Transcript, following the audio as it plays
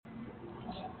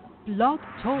Blog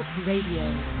Talk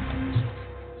Radio.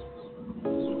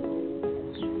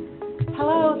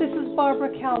 Hello, this is Barbara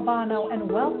Calvano,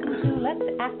 and welcome to Let's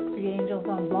Ask the Angels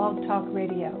on Blog Talk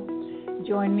Radio.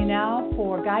 Join me now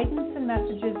for guidance and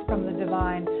messages from the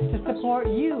divine to support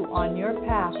you on your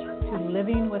path to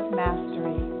living with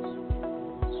mastery.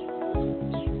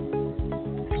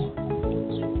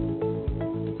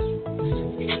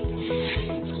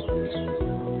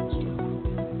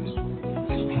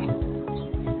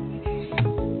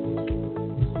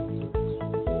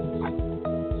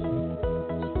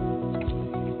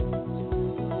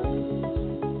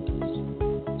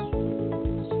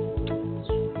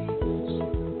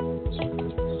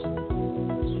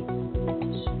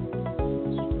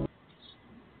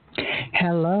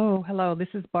 Hello, this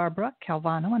is Barbara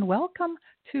Calvano, and welcome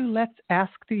to Let's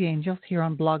Ask the Angels here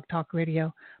on Blog Talk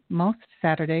Radio, most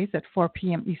Saturdays at 4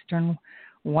 p.m. Eastern,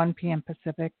 1 p.m.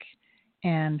 Pacific.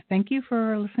 And thank you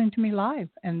for listening to me live,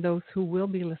 and those who will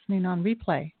be listening on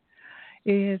replay.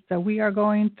 We are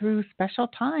going through special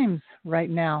times right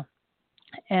now,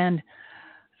 and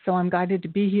so I'm guided to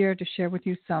be here to share with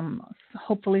you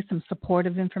hopefully some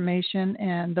supportive information,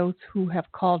 and those who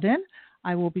have called in,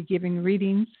 I will be giving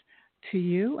readings to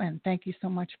you, and thank you so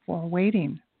much for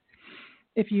waiting.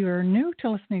 If you are new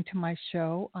to listening to my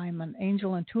show, I'm an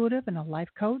angel intuitive and a life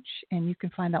coach, and you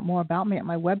can find out more about me at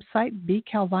my website,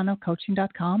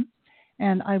 bcalvanocoaching.com,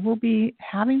 and I will be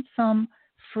having some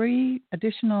free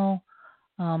additional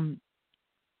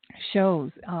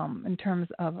shows in terms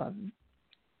of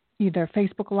either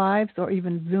Facebook Lives or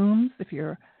even Zooms if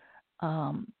you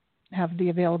have the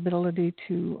availability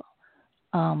to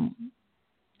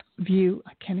view,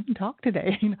 I can't even talk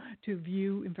today, to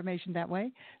view information that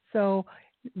way. So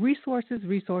resources.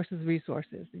 You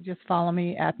just follow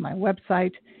me at my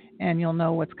website and you'll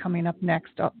know what's coming up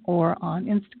next, or on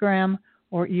Instagram,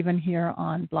 or even here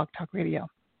on Blog Talk Radio.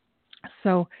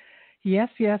 So yes.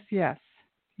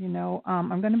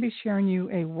 I'm going to be sharing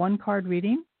you a one-card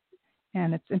reading,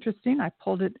 and it's interesting. I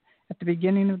pulled it at the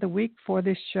beginning of the week for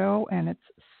this show, and it's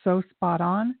so spot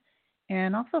on.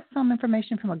 And also some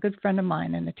information from a good friend of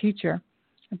mine and a teacher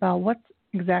about what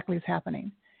exactly is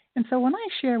happening. And so when I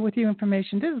share with you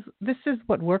information, this is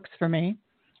what works for me.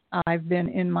 I've been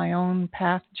in my own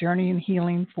path, journey, and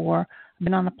healing I've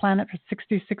been on the planet for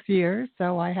 66 years,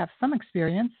 so I have some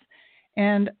experience.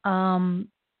 And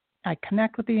I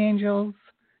connect with the angels,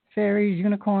 fairies,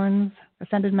 unicorns,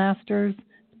 ascended masters.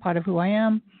 It's part of who I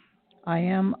am. I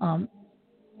am a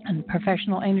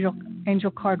professional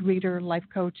angel card reader, life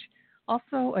coach,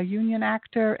 also a union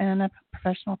actor and a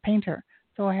professional painter.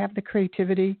 So I have the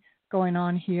creativity going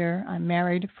on here. I'm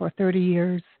married for 30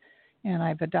 years, and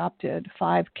I've adopted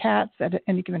 5 cats at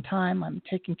any given time. I'm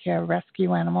taking care of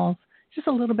rescue animals. Just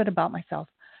a little bit about myself.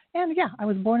 And yeah, I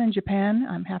was born in Japan.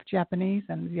 I'm half Japanese,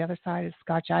 and the other side is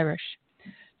Scotch-Irish.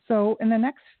 So in the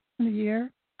next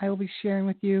year, I will be sharing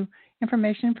with you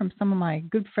information from some of my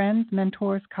good friends,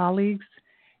 mentors, colleagues,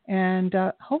 and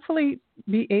hopefully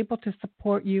be able to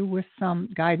support you with some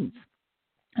guidance.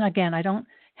 And again, I don't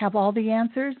have all the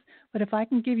answers, but if I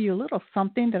can give you a little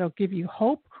something that'll give you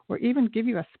hope, or even give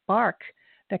you a spark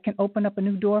that can open up a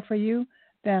new door for you,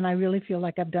 then I really feel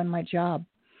like I've done my job.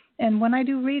 And when I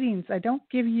do readings, I don't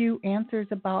give you answers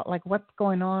about like what's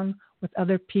going on with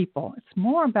other people. It's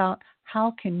more about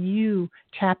how can you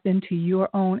tap into your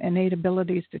own innate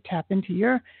abilities to tap into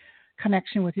your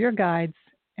connection with your guides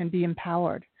and be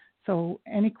empowered. So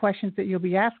any questions that you'll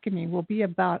be asking me will be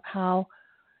about how,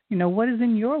 what is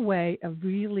in your way of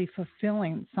really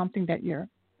fulfilling something that you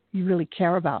really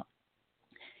care about.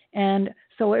 And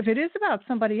so if it is about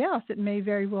somebody else, it may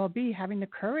very well be having the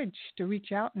courage to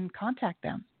reach out and contact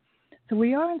them. So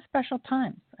we are in special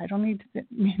times. I don't need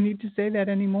to say that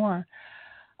anymore.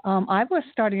 I was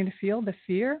starting to feel the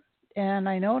fear, and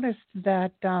I noticed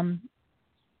that, I'll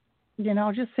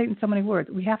just say it in so many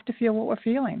words, we have to feel what we're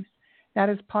feeling. That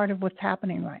is part of what's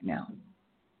happening right now.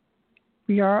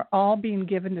 We are all being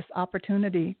given this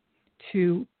opportunity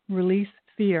to release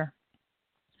fear.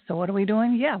 So what are we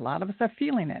doing? Yeah, a lot of us are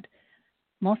feeling it.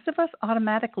 Most of us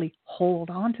automatically hold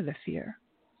on to the fear.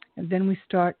 And then we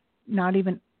start not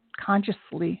even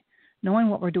consciously knowing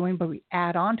what we're doing, but we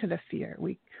add on to the fear.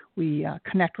 We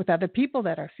connect with other people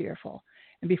that are fearful.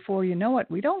 And before you know it,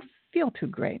 we don't feel too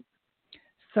great.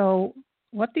 So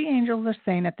what the angels are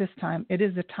saying at this time, it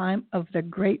is a time of the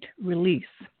great release.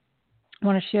 I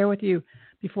want to share with you,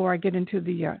 before I get into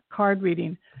the card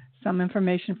reading, some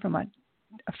information from a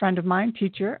friend of mine,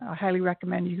 teacher. I highly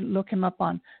recommend you look him up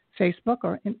on Facebook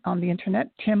or on the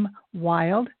internet, Tim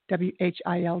Wild,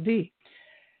 W-H-I-L-D.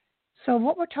 So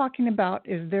what we're talking about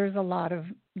is there's a lot of,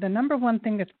 the number one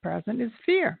thing that's present is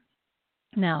fear.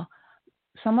 Now,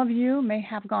 some of you may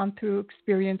have gone through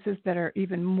experiences that are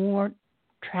even more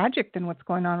tragic than what's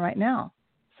going on right now.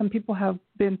 Some people have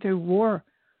been through war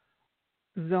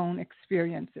zone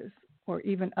experiences or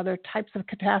even other types of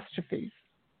catastrophes.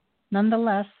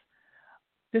 Nonetheless,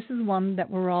 this is one that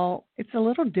it's a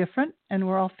little different, and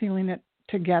we're all feeling it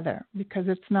together because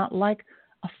it's not like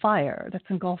a fire that's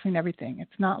engulfing everything.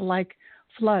 It's not like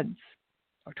floods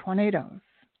or tornadoes,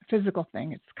 a physical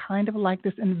thing. It's kind of like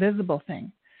this invisible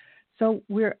thing. So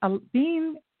we're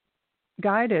being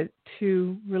guided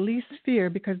to release fear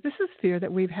because this is fear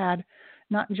that we've had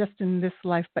not just in this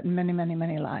life, but in many, many,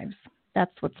 many lives.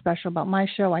 That's what's special about my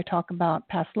show. I talk about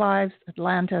past lives,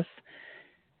 Atlantis,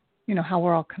 how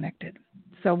we're all connected.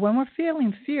 So when we're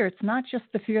feeling fear, it's not just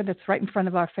the fear that's right in front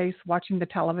of our face, watching the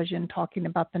television, talking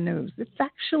about the news. It's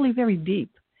actually very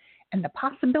deep. And the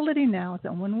possibility now is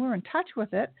that when we're in touch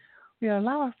with it, we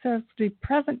allow ourselves to be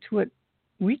present to it,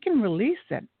 we can release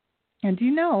it. And do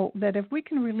you know that if we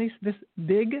can release this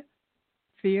big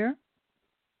fear,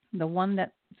 the one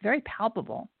that's very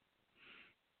palpable,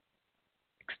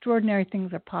 extraordinary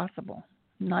things are possible,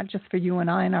 not just for you and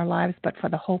I in our lives, but for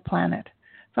the whole planet.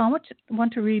 So I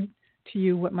want to read to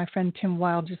you what my friend Tim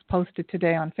Wild just posted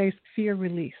today on Facebook, Fear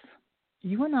Release.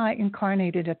 You and I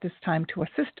incarnated at this time to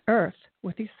assist Earth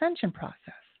with the ascension process.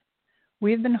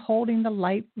 We have been holding the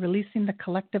light, releasing the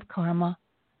collective karma,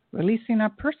 releasing our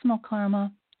personal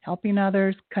karma, helping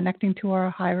others, connecting to our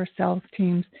higher selves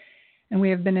teams, and we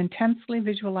have been intensely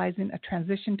visualizing a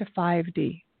transition to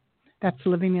 5D. That's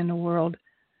living in a world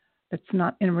that's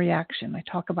not in reaction. I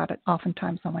talk about it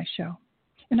oftentimes on my show.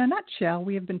 In a nutshell,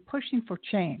 we have been pushing for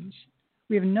change.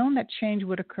 We have known that change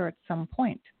would occur at some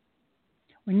point.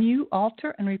 When you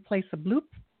alter and replace a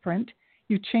blueprint,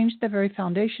 you change the very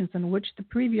foundations on which the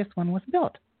previous one was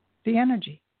built, the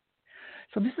energy.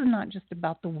 So this is not just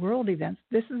about the world events.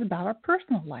 This is about our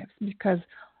personal lives because,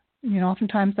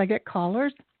 oftentimes I get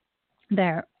callers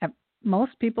there.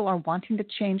 Most people are wanting to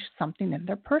change something in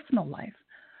their personal life.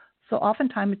 So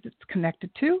oftentimes it's connected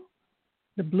to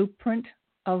the blueprint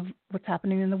of what's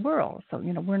happening in the world. So,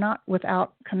 we're not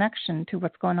without connection to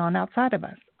what's going on outside of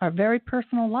us. Our very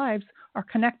personal lives are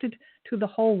connected to the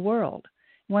whole world.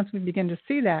 Once we begin to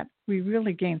see that, we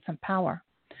really gain some power.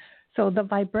 So the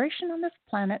vibration on this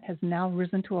planet has now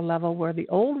risen to a level where the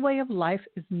old way of life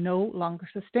is no longer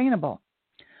sustainable.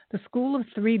 The school of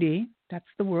 3D, that's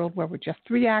the world where we're just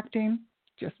reacting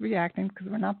because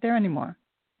we're not there anymore,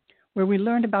 where we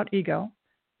learned about ego,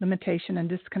 limitation, and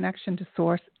disconnection to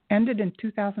source, ended in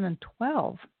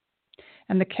 2012.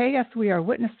 And the chaos we are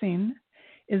witnessing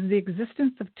is the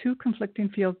existence of two conflicting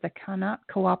fields that cannot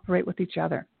cooperate with each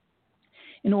other.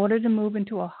 In order to move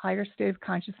into a higher state of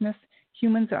consciousness,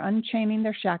 humans are unchaining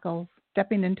their shackles,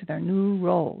 stepping into their new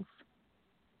roles.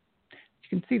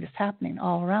 You can see this happening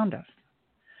all around us.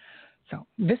 So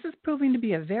this is proving to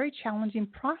be a very challenging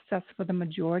process for the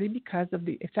majority because of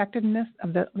the effectiveness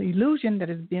of the illusion that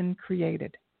has been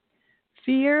created.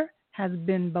 Fear has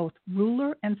been both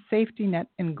ruler and safety net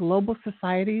in global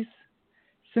societies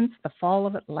since the fall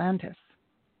of Atlantis.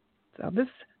 So this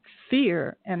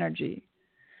fear energy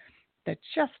that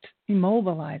just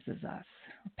immobilizes us,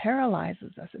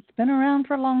 paralyzes us, it's been around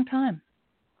for a long time.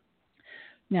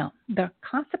 Now, the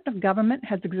concept of government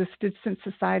has existed since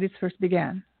societies first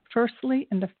began. Firstly,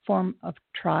 in the form of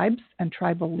tribes and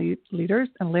tribal leaders,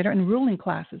 and later in ruling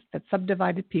classes that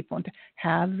subdivided people into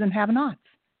haves and have-nots.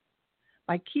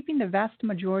 By keeping the vast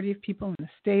majority of people in a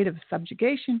state of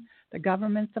subjugation, the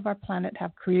governments of our planet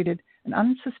have created an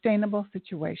unsustainable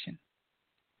situation.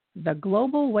 The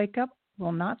global wake-up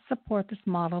will not support this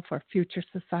model for future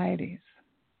societies.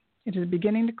 It is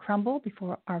beginning to crumble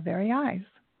before our very eyes,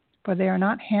 for they are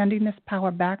not handing this power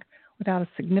back without a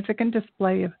significant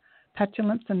display of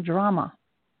petulance and drama.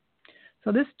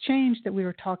 So this change that we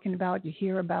were talking about, you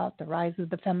hear about the rise of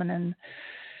the feminine,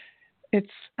 it's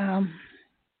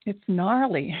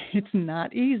gnarly. It's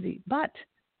not easy, but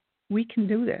we can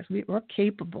do this. We're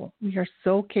capable. We are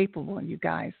so capable, you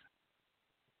guys.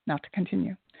 Now to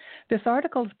continue. This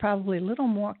article is probably a little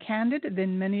more candid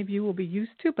than many of you will be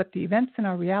used to, but the events in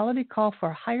our reality call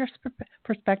for a higher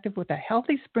perspective with a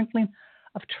healthy sprinkling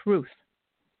of truth.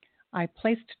 I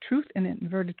placed truth in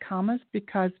inverted commas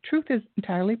because truth is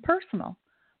entirely personal.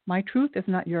 My truth is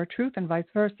not your truth and vice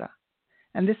versa.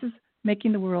 And this is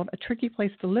making the world a tricky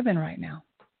place to live in right now.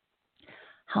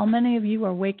 How many of you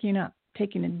are waking up,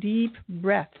 taking a deep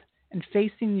breath, and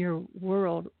facing your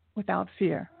world without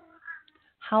fear?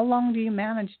 How long do you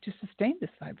manage to sustain this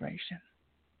vibration?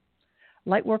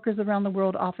 Light workers around the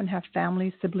world often have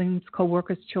families, siblings,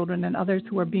 co-workers, children, and others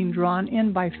who are being drawn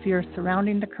in by fear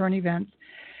surrounding the current events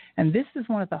And this is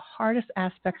one of the hardest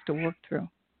aspects to work through.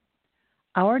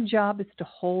 Our job is to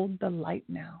hold the light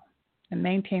now and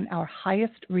maintain our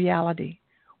highest reality.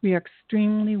 We are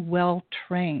extremely well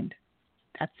trained.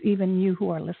 That's even you who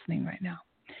are listening right now.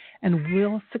 And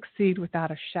will succeed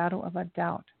without a shadow of a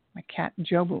doubt. My cat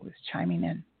Jobu is chiming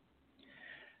in.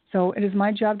 So it is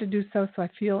my job to do so, so I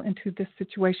feel into this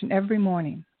situation every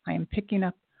morning. I am picking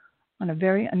up on a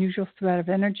very unusual thread of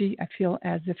energy. I feel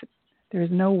as if there is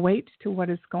no weight to what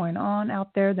is going on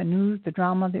out there, the news, the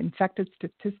drama, the infected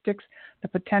statistics, the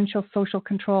potential social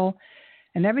control,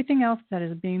 and everything else that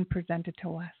is being presented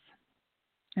to us.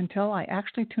 Until I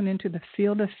actually tune into the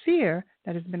field of fear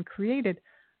that has been created,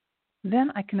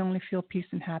 then I can only feel peace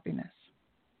and happiness.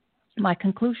 My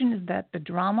conclusion is that the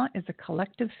drama is a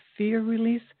collective fear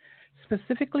release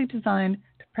specifically designed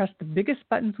to press the biggest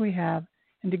buttons we have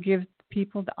and to give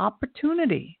people the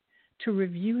opportunity to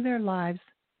review their lives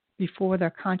before their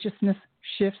consciousness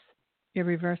shifts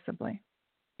irreversibly.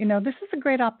 You know, this is a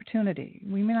great opportunity.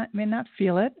 We may not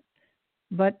feel it,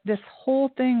 but this whole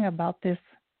thing about this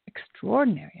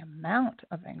extraordinary amount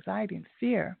of anxiety and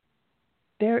fear,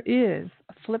 there is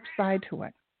a flip side to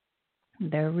it.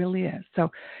 There really is.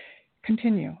 So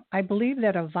continue. I believe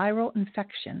that a viral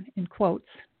infection, in quotes,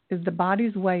 is the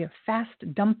body's way of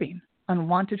fast dumping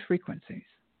unwanted frequencies.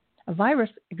 A virus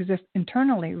exists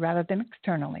internally rather than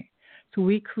externally, so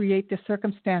we create the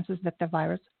circumstances that the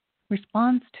virus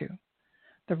responds to.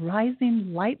 The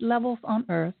rising light levels on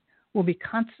Earth will be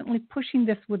constantly pushing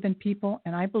this within people,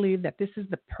 and I believe that this is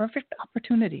the perfect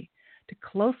opportunity to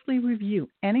closely review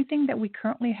anything that we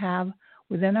currently have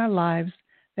within our lives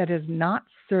that is not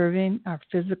serving our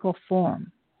physical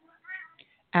form.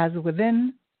 As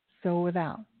within, so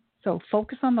without. So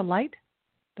focus on the light,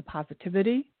 the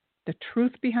positivity, the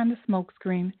truth behind the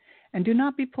smokescreen, and do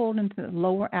not be pulled into the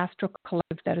lower astral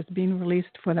collective that is being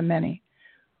released for the many.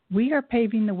 We are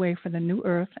paving the way for the new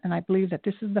Earth, and I believe that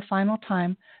this is the final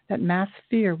time that mass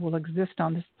fear will exist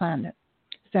on this planet.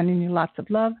 Sending you lots of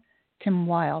love, Tim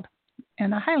Wild.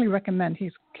 And I highly recommend,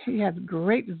 he has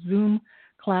great Zoom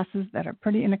classes that are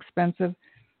pretty inexpensive,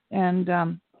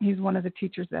 and he's one of the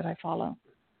teachers that I follow.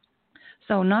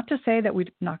 So not to say that we're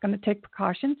not going to take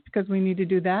precautions, because we need to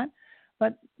do that,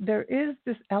 but there is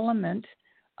this element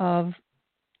of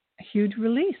huge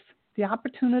release, the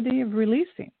opportunity of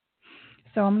releasing.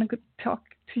 So I'm going to talk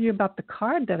to you about the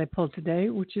card that I pulled today,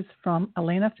 which is from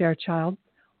Elena Fairchild's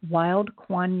Wild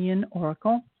Kuan Yin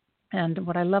Oracle. And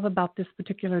what I love about this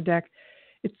particular deck,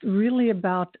 it's really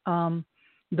about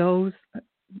those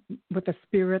with a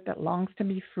spirit that longs to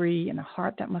be free and a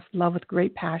heart that must love with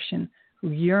great passion, who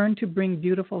yearn to bring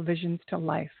beautiful visions to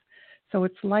life. So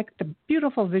it's like the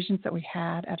beautiful visions that we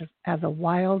had as a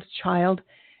wild child,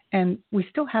 and we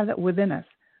still have that within us.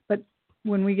 But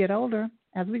when we get older,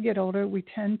 as we get older, we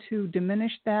tend to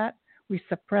diminish that, we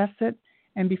suppress it,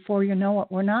 and before you know it,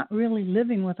 we're not really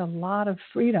living with a lot of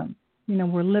freedom. You know,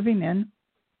 we're living in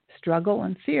struggle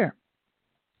and fear.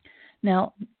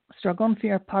 Now, struggle and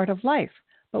fear are part of life,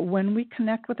 but when we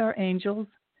connect with our angels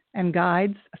and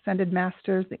guides, ascended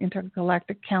masters, the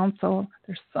intergalactic council,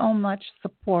 there's so much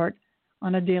support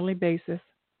on a daily basis,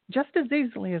 just as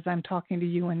easily as I'm talking to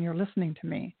you and you're listening to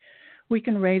me. We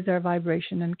can raise our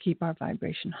vibration and keep our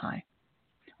vibration high.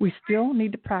 We still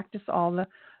need to practice all the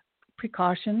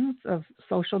precautions of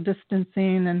social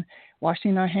distancing and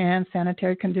washing our hands,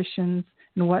 sanitary conditions,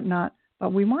 and whatnot,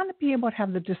 but we want to be able to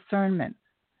have the discernment.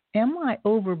 Am I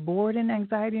overboard in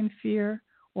anxiety and fear,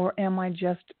 or am I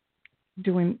just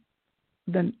doing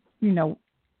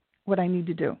what I need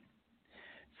to do?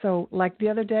 So like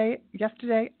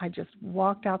yesterday, I just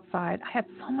walked outside. I had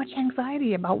so much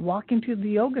anxiety about walking to the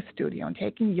yoga studio and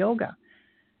taking yoga.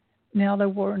 Now, there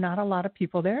were not a lot of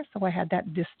people there, so I had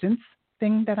that distance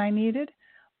thing that I needed.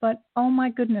 But, oh my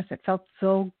goodness, it felt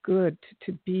so good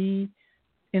to be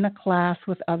in a class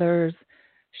with others,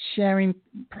 sharing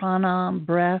prana,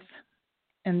 breath.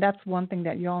 And that's one thing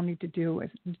that you all need to do is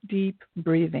deep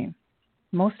breathing.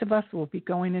 Most of us will be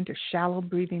going into shallow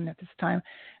breathing at this time.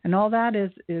 And all that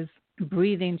is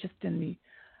breathing just in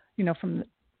the, from the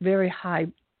very high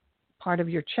part of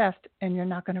your chest, and you're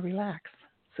not going to relax.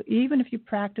 So even if you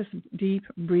practice deep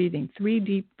breathing, 3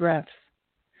 deep breaths,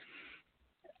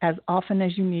 as often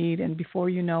as you need, and before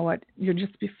you know it, you'll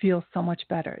just feel so much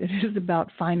better. It is about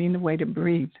finding a way to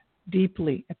breathe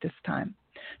deeply at this time.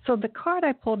 So the card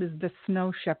I pulled is the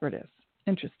Snow Shepherdess.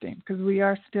 Interesting, because we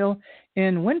are still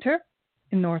in winter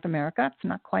in North America. It's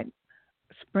not quite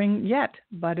spring yet,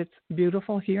 but it's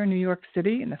beautiful here in New York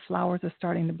City, and the flowers are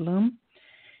starting to bloom.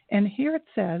 And here it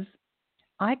says,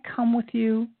 I come with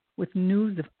you with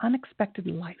news of unexpected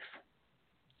life.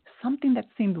 something that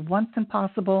seemed once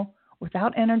impossible,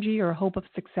 without energy or hope of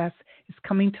success, is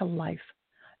coming to life.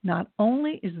 Not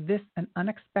only is this an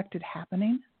unexpected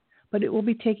happening, but it will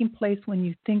be taking place when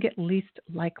you think it least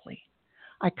likely.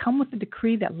 I come with the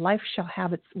decree that life shall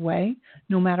have its way,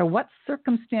 no matter what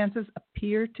circumstances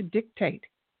appear to dictate.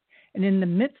 And in the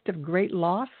midst of great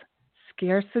loss,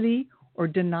 scarcity, or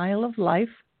denial of life,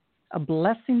 a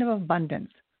blessing of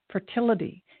abundance,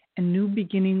 fertility, and new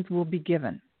beginnings will be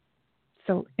given.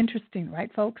 So interesting,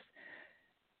 right, folks?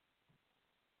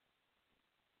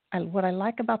 What I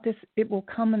like about this, it will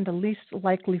come in the least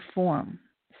likely form.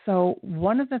 So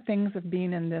one of the things of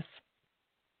being in this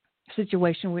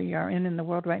situation we are in the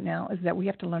world right now is that we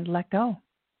have to learn to let go,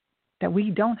 that we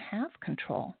don't have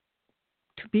control,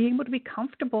 to be able to be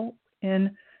comfortable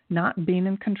in not being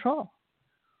in control.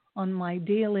 On my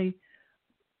daily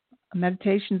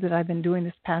meditations that I've been doing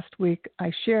this past week,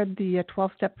 I shared the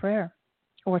 12-step prayer,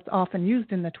 or it's often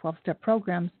used in the 12-step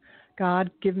programs.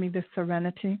 God, give me the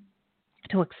serenity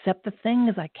to accept the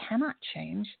things I cannot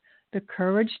change, the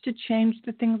courage to change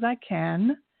the things I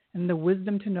can, and the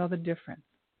wisdom to know the difference.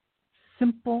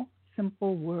 Simple,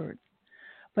 simple words.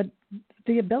 But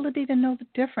the ability to know the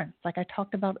difference, like I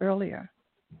talked about earlier,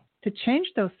 to change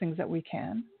those things that we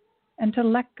can, and to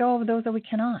let go of those that we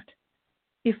cannot.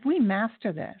 If we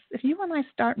master this, if you and I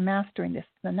start mastering this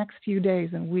the next few days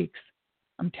and weeks,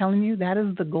 I'm telling you, that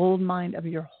is the gold mine of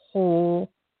your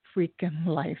whole freaking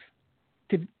life.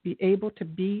 To be able to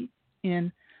be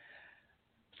in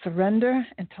surrender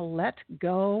and to let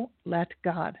go, let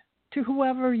God, to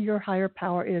whoever your higher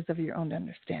power is of your own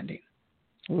understanding.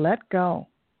 Let go.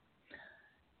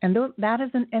 And that is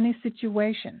in any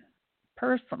situation,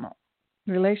 personal,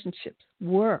 relationships,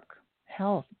 work,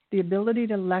 health, the ability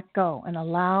to let go and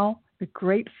allow the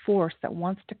great force that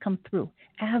wants to come through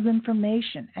as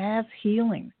information, as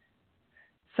healing.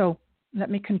 So let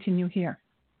me continue here.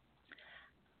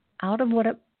 Out of what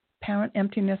apparent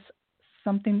emptiness,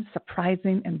 something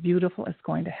surprising and beautiful is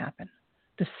going to happen.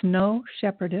 The snow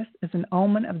shepherdess is an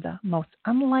omen of the most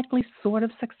unlikely sort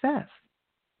of success.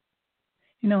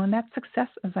 And that success,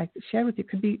 as I shared with you,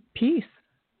 could be peace.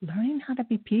 Learning how to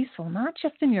be peaceful, not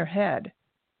just in your head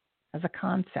as a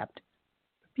concept,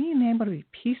 but being able to be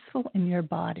peaceful in your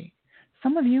body.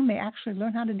 Some of you may actually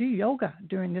learn how to do yoga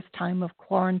during this time of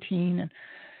quarantine and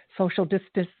social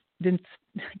I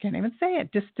can't even say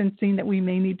it, distancing that we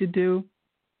may need to do.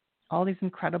 All these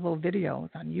incredible videos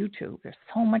on YouTube. There's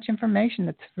so much information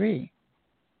that's free.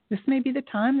 This may be the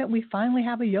time that we finally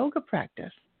have a yoga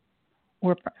practice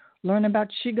or learn about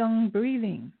Qigong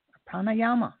breathing or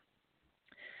pranayama.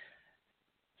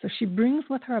 So she brings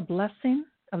with her a blessing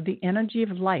of the energy of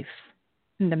life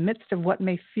in the midst of what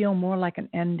may feel more like an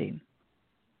ending.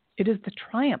 It is the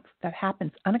triumph that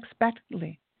happens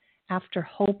unexpectedly after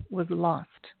hope was lost.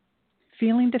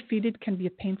 Feeling defeated can be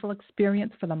a painful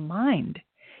experience for the mind.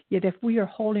 Yet if we are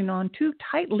holding on too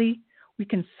tightly, we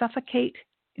can suffocate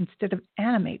instead of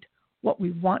animate what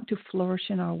we want to flourish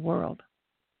in our world.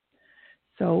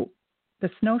 So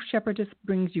the Snow Shepherdess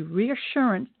brings you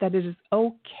reassurance that it is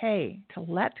okay to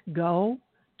let go,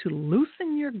 to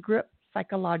loosen your grip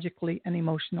psychologically and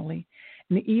emotionally,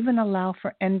 and even allow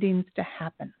for endings to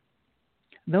happen.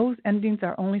 Those endings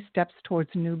are only steps towards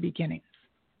new beginnings.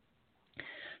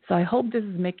 So I hope this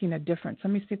is making a difference.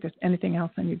 Let me see if there's anything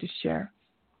else I need to share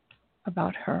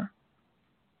about her.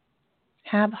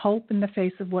 Have hope in the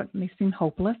face of what may seem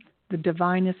hopeless. The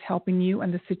divine is helping you,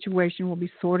 and the situation will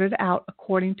be sorted out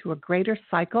according to a greater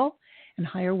cycle and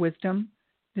higher wisdom.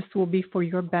 This will be for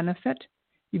your benefit.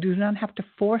 You do not have to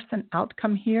force an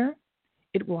outcome here.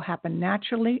 It will happen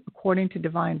naturally according to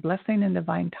divine blessing and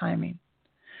divine timing.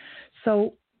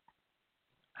 So,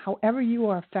 however you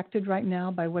are affected right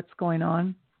now by what's going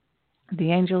on,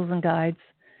 the angels and guides,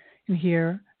 and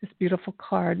here this beautiful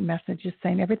card message is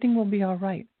saying everything will be all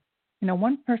right.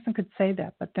 One person could say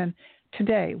that, but then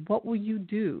today, what will you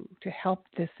do to help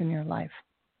this in your life?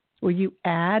 Will you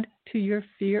add to your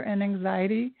fear and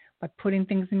anxiety by putting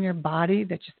things in your body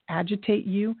that just agitate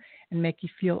you and make you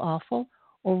feel awful?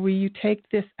 Or will you take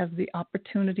this as the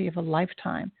opportunity of a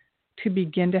lifetime to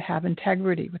begin to have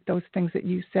integrity with those things that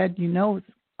you said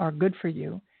are good for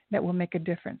you that will make a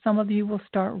difference? Some of you will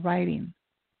start writing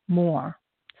more.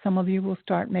 Some of you will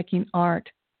start making art,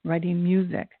 writing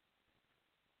music,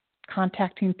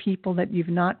 contacting people that you've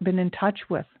not been in touch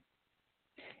with.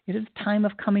 It is time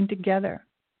of coming together.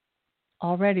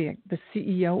 Already, the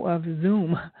CEO of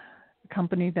Zoom, the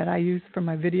company that I use for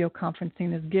my video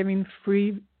conferencing, is giving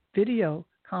free video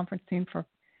conferencing for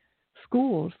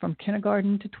schools from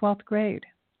kindergarten to 12th grade.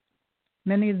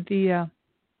 Many of the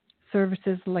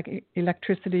services like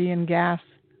electricity and gas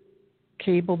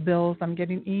cable bills. I'm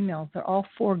getting emails. They're all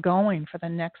foregoing for the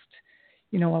next,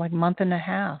 like month and a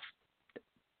half,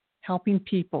 helping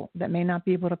people that may not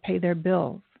be able to pay their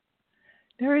bills.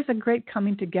 There is a great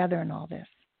coming together in all this.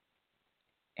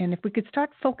 And if we could start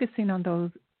focusing on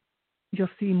those, you'll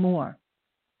see more.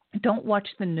 Don't watch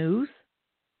the news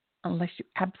unless you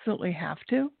absolutely have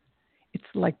to. It's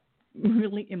like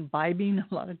really imbibing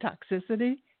a lot of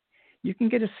toxicity. You can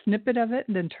get a snippet of it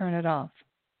and then turn it off.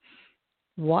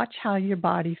 Watch how your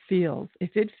body feels.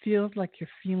 If it feels like you're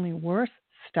feeling worse,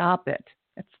 stop it.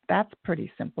 That's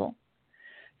pretty simple.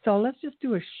 So let's just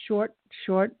do a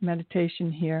short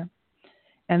meditation here,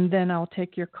 and then I'll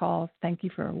take your calls. Thank you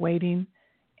for waiting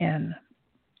and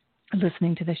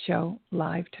listening to the show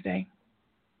live today.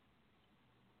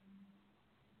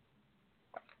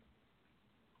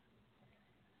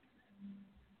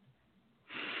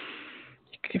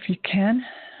 If you can,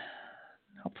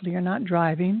 hopefully you're not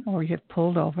driving or you have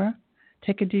pulled over,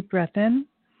 take a deep breath in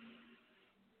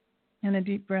and a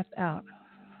deep breath out.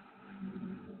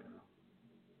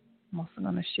 I'm also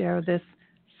going to share this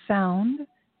sound,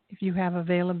 if you have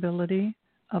availability,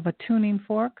 of a tuning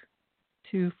fork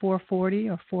to 440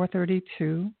 or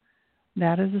 432.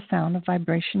 That is a sound of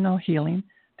vibrational healing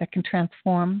that can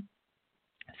transform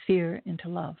fear into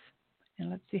love. And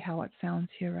let's see how it sounds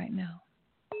here right now.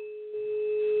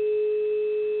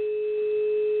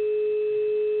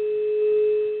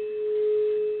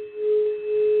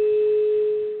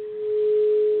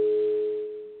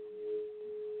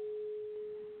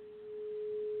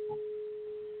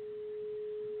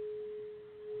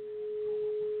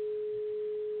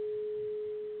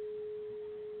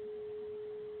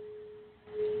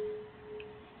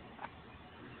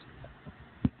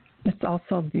 It's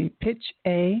also the pitch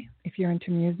A, if you're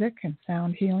into music and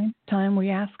sound healing. Time we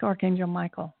ask Archangel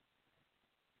Michael,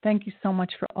 thank you so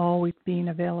much for always being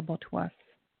available to us.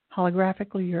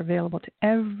 Holographically, you're available to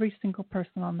every single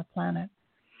person on the planet,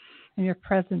 and your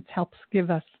presence helps give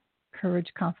us courage,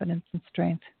 confidence, and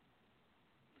strength.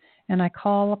 And I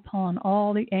call upon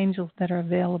all the angels that are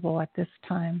available at this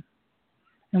time,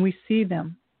 and we see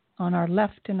them on our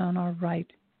left and on our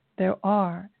right. There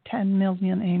are 10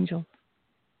 million angels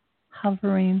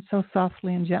hovering so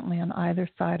softly and gently on either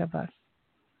side of us.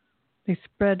 They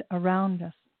spread around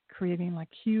us, creating like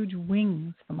huge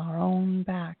wings from our own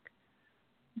back,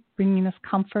 bringing us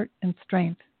comfort and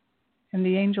strength. And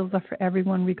the angels are for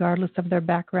everyone, regardless of their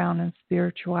background in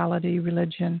spirituality,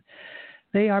 religion.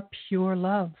 They are pure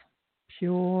love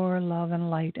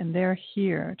and light. And they're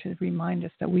here to remind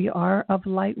us that we are of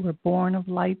light, we're born of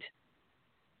light,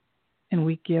 and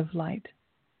we give light.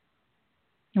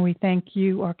 And we thank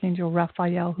you, Archangel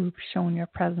Raphael, who've shown your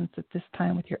presence at this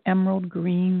time with your emerald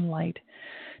green light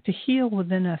to heal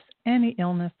within us any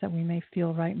illness that we may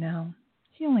feel right now,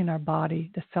 healing our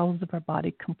body, the cells of our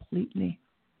body completely.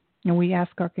 And we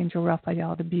ask Archangel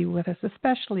Raphael to be with us,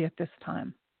 especially at this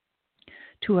time,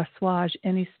 to assuage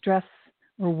any stress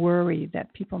or worry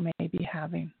that people may be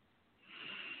having.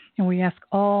 And we ask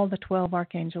all the 12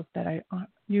 archangels that are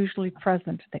usually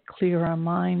present that clear our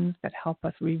minds, that help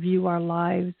us review our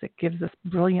lives, that gives us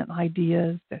brilliant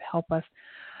ideas, that help us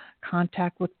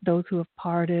contact with those who have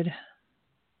parted.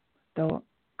 The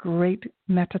great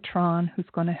Metatron, who's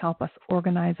going to help us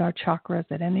organize our chakras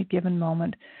at any given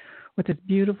moment with its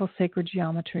beautiful sacred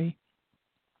geometry.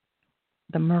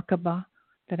 The Merkaba,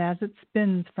 that as it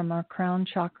spins from our crown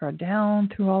chakra down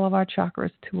through all of our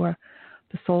chakras to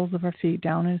the soles of our feet,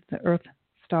 down into the earth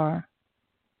star,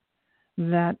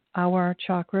 that our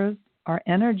chakras, our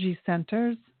energy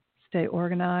centers, stay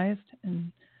organized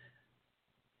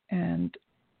and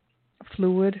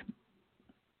fluid,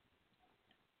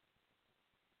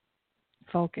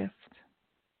 focused.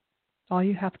 All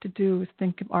you have to do is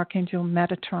think of Archangel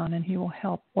Metatron, and he will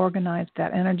help organize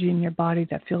that energy in your body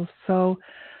that feels so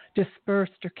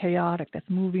dispersed or chaotic, that's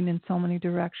moving in so many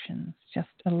directions. Just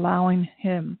allowing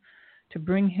him to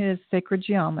bring his sacred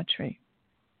geometry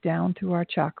down through our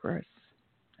chakras,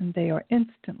 and they are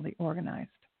instantly organized.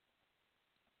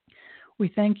 We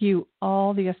thank you,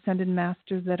 all the Ascended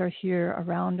Masters that are here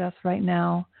around us right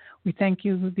now. We thank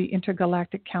you, the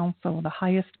Intergalactic Council, the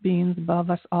highest beings above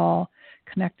us all,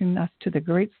 connecting us to the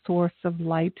great source of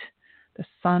light, the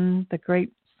sun, the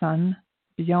great sun,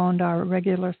 beyond our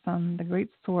regular sun, the great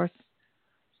source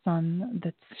sun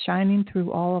that's shining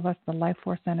through all of us, the life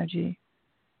force energy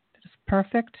that is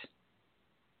perfect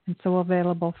and so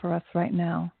available for us right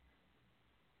now.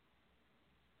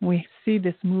 We see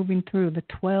this moving through the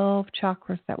 12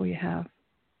 chakras that we have.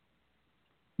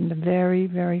 And the very,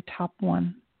 very top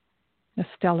one, the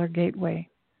stellar gateway,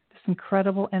 this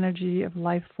incredible energy of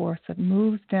life force that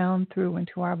moves down through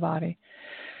into our body.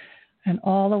 and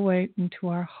all the way into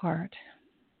our heart.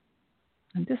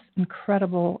 And this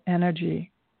incredible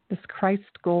energy, this Christ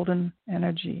golden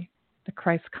energy, the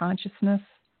Christ consciousness,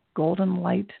 golden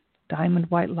light, diamond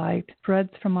white light,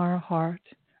 spreads from our heart,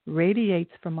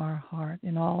 radiates from our heart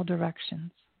in all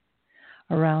directions.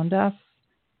 Around us,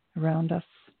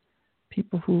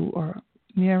 people who are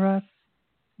near us,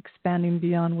 expanding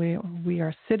beyond where we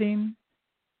are sitting,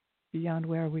 beyond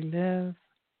where we live,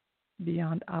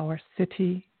 beyond our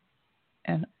city,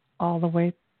 and all the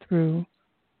way through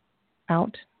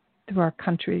our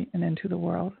country and into the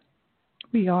world.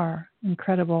 We are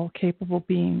incredible, capable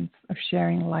beings of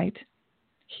sharing light,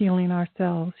 healing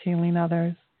ourselves, healing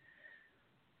others.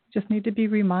 Just need to be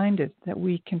reminded that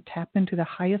we can tap into the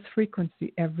highest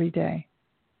frequency every day,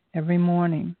 every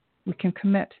morning. We can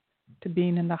commit to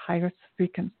being in the highest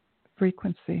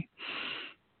frequency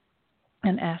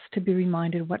and ask to be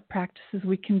reminded what practices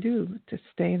we can do to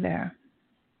stay there.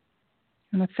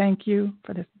 And I thank you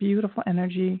for this beautiful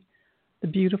energy, the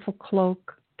beautiful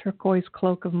cloak, turquoise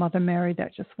cloak of Mother Mary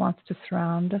that just wants to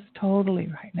surround us totally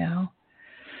right now.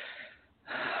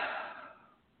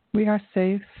 We are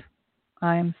safe.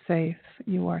 I am safe.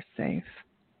 You are safe.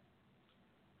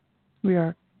 We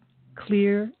are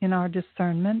clear in our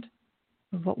discernment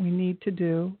of what we need to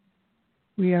do.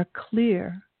 We are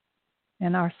clear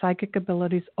and our psychic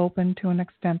abilities open to an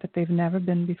extent that they've never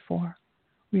been before.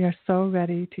 We are so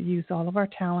ready to use all of our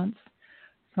talents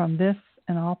from this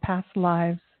and all past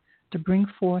lives to bring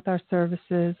forth our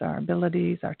services, our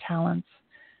abilities, our talents,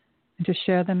 and to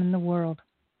share them in the world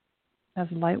as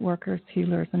light workers,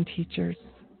 healers, and teachers.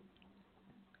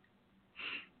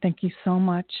 Thank you so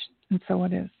much, and so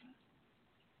it is.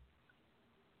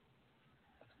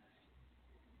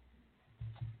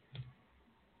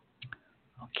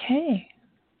 Okay,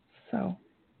 so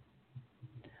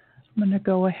I'm going to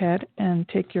go ahead and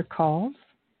take your calls.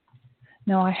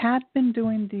 Now, I had been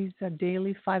doing these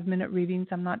daily 5-minute readings.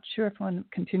 I'm not sure if I want to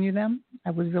continue them.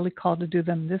 I was really called to do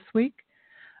them this week.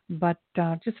 But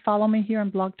just follow me here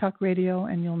on Blog Talk Radio,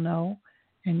 and you'll know.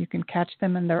 And you can catch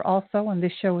them. And they're also, and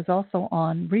this show is also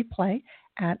on replay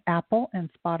at Apple and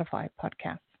Spotify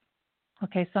podcasts.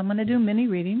 Okay, so I'm going to do mini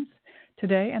readings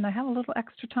today, and I have a little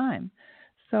extra time.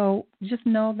 So just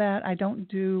know that I don't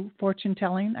do fortune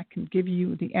telling. I can give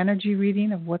you the energy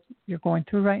reading of what you're going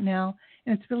through right now,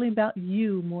 and it's really about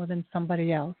you more than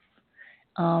somebody else.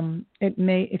 It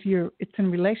may, if it's in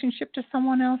relationship to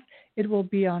someone else, it will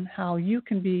be on how you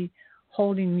can be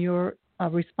holding your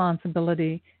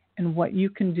responsibility and what you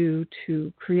can do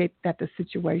to create that the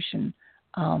situation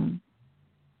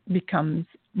becomes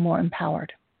more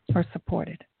empowered or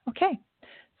supported. Okay.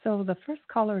 So the first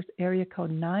caller is area code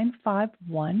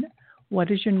 951. What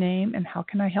is your name and how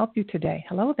can I help you today?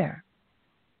 Hello there.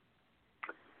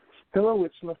 Hello,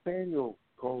 it's Nathaniel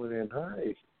calling in.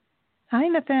 Hi. Hi,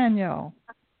 Nathaniel.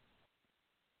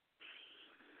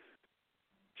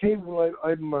 Hey, well,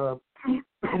 I've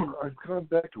gone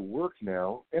back to work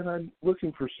now, and I'm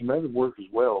looking for some other work as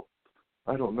well.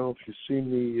 I don't know if you've seen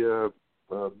me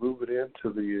move it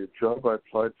into the job I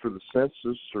applied for the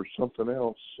census or something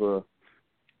else.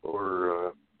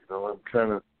 I'm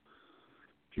kind of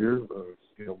here.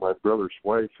 My brother's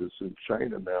wife is in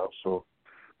China now, so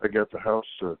I got the house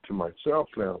to myself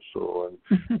now. So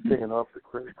I'm paying off the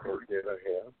credit card debt I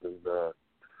have, and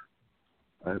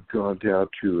I've gone down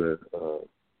to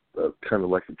a kind of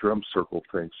like a drum circle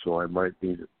thing. So I might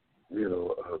need,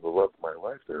 the love of my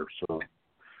life there. So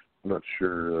I'm not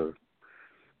sure.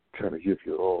 Kind of give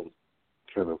you all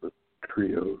kind of a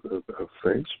trio of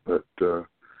things, but.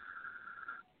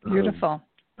 Beautiful.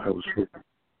 I was hoping.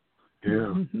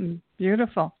 Yeah.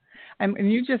 Beautiful.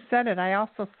 And you just said it. I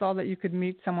also saw that you could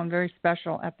meet someone very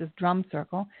special at this drum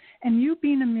circle. And you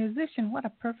being a musician, what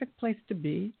a perfect place to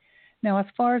be. Now, as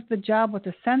far as the job with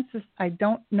the census, I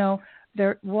don't know.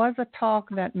 There was a talk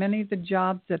that many of the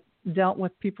jobs that dealt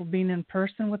with people being in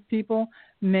person with people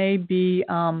may be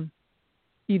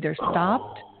either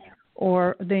stopped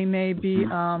or they may be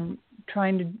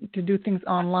trying to do things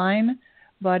online.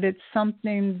 But it's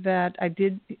something that I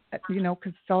did, because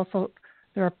it's also,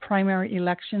 there are primary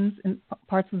elections in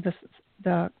parts of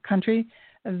the country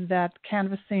that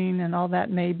canvassing and all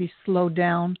that may be slowed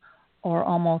down or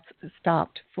almost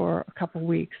stopped for a couple of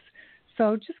weeks.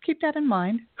 So just keep that in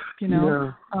mind,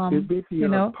 Yeah, it may be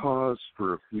on pause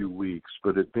for a few weeks,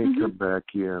 but it may come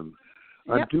back in.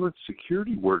 Yep. I'm doing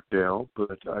security work now,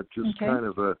 but I'm just kind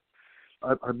of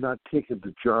I'm not taking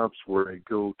the jobs where I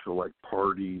go to like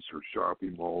parties or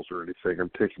shopping malls or anything.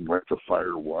 I'm taking like the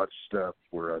fire watch stuff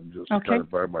where I'm just kind of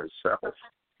by myself.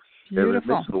 Beautiful. And it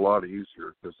makes it a lot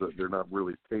easier because they're not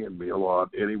really paying me a lot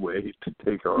anyway to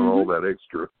take on all that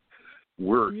extra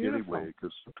work Beautiful. anyway,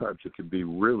 because sometimes it can be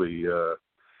really.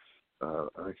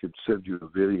 I could send you a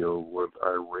video with an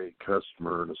irate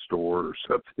customer in a store or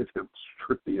something that's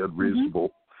really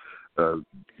unreasonable.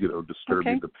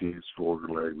 Disturbing the peace, vulgar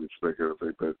language, that kind of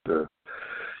thing.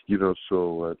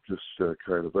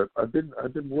 But I've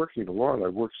been working a lot. I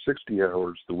worked 60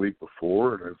 hours the week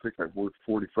before, and I think I've worked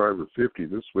 45 or 50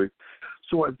 this week.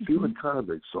 So I'm feeling kind of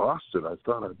exhausted. I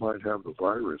thought I might have the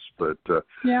virus, but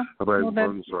my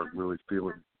lungs aren't really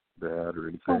feeling bad or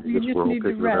anything. Well, you just need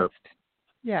to rest.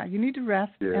 Yeah, you need to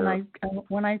rest. Yeah. And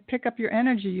when I pick up your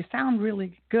energy, you sound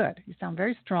really good. You sound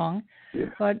very strong. Yeah.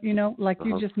 But,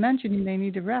 you just mentioned, you may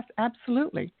need to rest.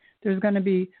 Absolutely. There's going to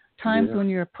be times when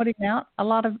you're putting out a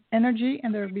lot of energy,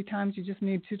 and there will be times you just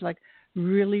need to,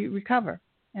 really recover.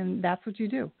 And that's what you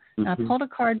do. Mm-hmm. Now, I pulled a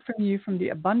card from you from the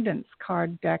Abundance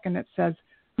card deck, and it says,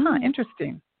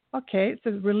 interesting. Okay, it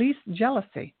says release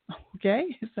jealousy.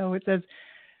 Okay, so it says,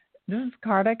 this is the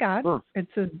card I got. Huh. It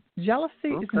says, jealousy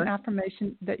is an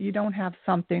affirmation that you don't have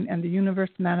something, and the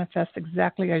universe manifests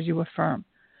exactly as you affirm.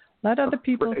 Let other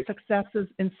people's successes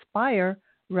inspire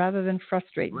rather than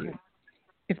frustrate you.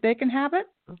 If they can have it,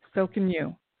 so can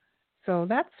you. So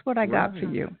that's what I got for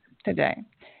you today.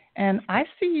 And I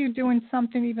see you doing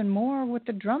something even more with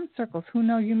the drum circles. Who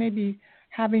knows, you may be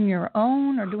having your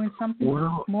own or doing something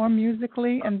more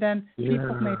musically, and then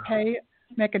people may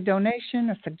make a donation,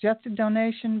 a suggested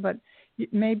donation, but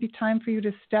it may be time for you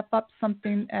to step up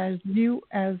something as you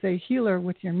as a healer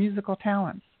with your musical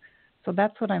talents. So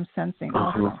that's what I'm sensing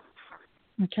also.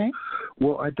 Okay?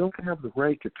 Well, I don't have the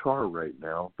right guitar right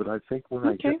now, but I think when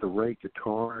I get the right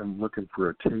guitar, I'm looking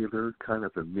for a Taylor, kind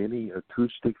of a mini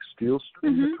acoustic steel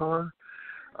string guitar.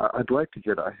 I'd like to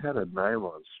I had a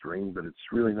nylon string, but it's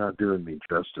really not doing me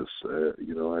justice. I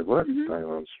love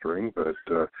nylon string, but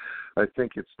I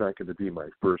think it's not going to be my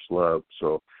first love.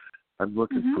 So I'm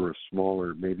looking for a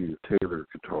smaller, maybe a Taylor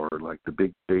guitar, like the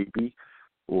Big Baby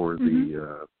or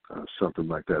the something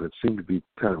like that. It seemed to be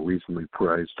kind of reasonably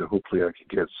priced. Hopefully I could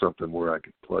get something where I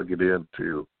could plug it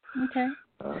into. Okay.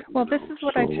 This is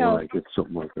what I tell. I get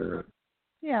something like that.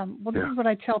 Yeah, this is what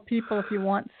I tell people. If you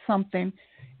want something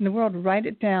in the world, write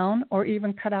it down or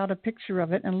even cut out a picture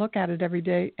of it and look at it every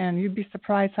day, and you'd be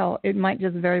surprised how it might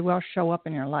just very well show up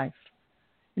in your life.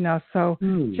 So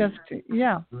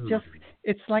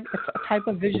it's like it's a type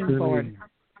of vision board,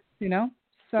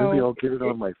 So maybe I'll get it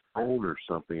on my phone or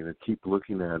something and keep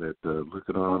looking at it, look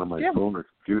it on my phone or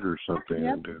computer or something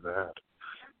and do that.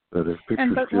 But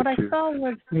what I saw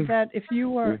was that if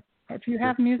you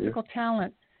have musical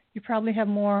talent, you probably have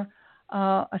more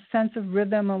a sense of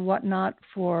rhythm and whatnot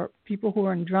for people who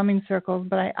are in drumming circles.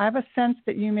 But I have a sense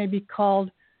that you may be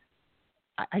called.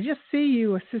 I just see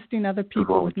you assisting other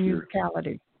people with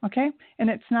musicality. Okay, and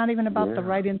it's not even about the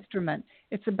right instrument.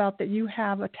 It's about that you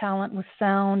have a talent with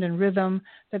sound and rhythm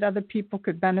that other people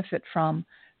could benefit from.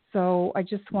 So I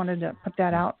just wanted to put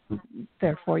that out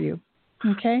there for you.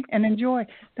 Okay, and enjoy.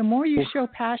 The more you show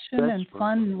passion and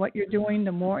fun in what you're doing,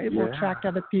 the more it will attract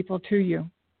other people to you.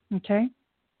 Okay?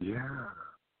 Yeah.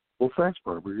 Well, thanks,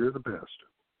 Barbara. You're the best.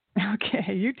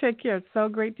 Okay, you take care. It's so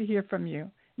great to hear from you.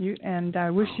 And I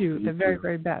wish you the very,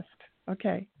 very best.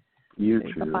 Okay. You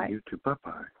too. Bye-bye. You too.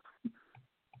 Bye-bye.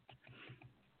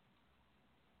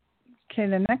 Okay,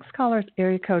 the next caller is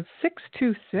area code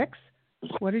 626.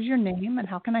 What is your name and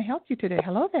how can I help you today?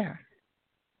 Hello there.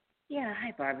 Yeah,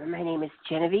 hi, Barbara. My name is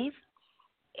Genevieve.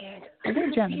 And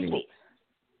Genevieve. Excuse me.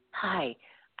 Hi.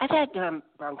 I've had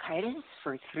bronchitis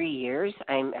for 3 years.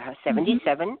 I'm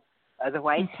 77,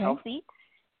 otherwise healthy.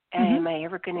 Am I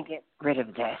ever going to get rid of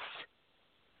this?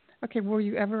 Okay, were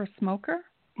you ever a smoker?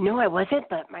 No, I wasn't,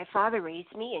 but my father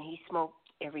raised me, and he smoked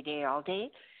every day, all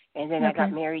day. And then I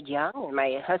got married young, and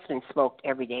my husband smoked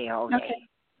every day, all day.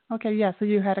 Okay, yeah, so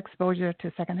you had exposure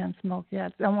to secondhand smoke. Yeah,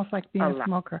 it's almost like being a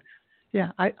smoker.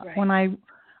 Yeah, when I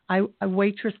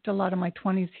waitressed a lot of my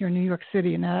 20s here in New York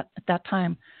City, and at that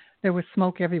time, there was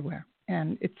smoke everywhere.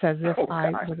 And it's as if I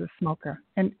was a smoker.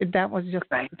 And that was just,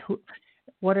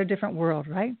 what a different world,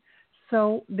 right?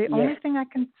 So the only thing I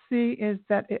can see is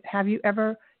that, have you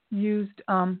ever used,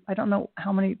 I don't know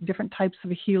how many different types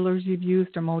of healers you've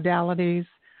used or modalities,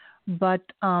 but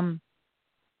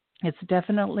it's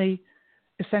definitely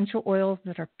essential oils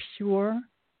that are pure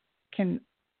can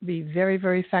be very,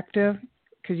 very effective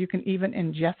because you can even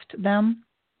ingest them.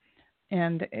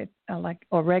 And like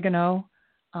oregano,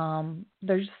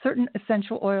 there's certain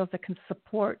essential oils that can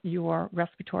support your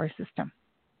respiratory system.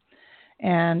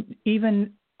 And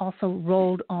even also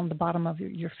rolled on the bottom of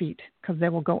your feet because they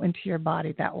will go into your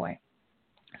body that way.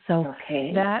 So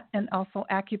that, and also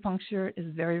acupuncture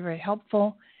is very, very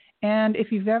helpful. And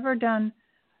if you've ever done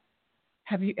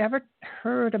have you ever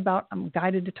heard about, I'm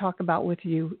guided to talk about with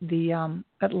you, the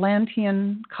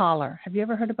Atlantean collar? Have you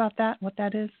ever heard about that, what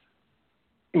that is?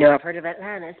 No, I've heard of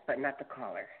Atlantis, but not the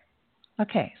collar.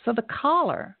 Okay, so the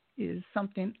collar is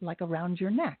something like around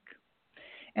your neck.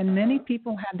 And many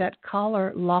people had that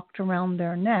collar locked around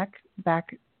their neck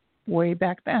way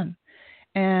back then.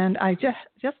 And I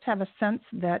just have a sense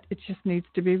that it just needs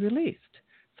to be released.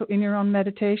 So in your own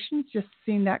meditation, just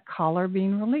seeing that collar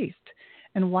being released.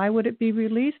 And why would it be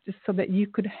released? Is so that you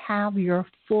could have your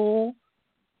full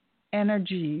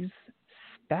energies,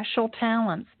 special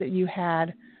talents that you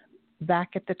had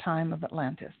back at the time of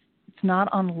Atlantis. It's not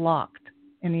unlocked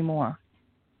anymore.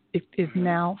 It is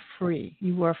now free.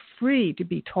 You are free to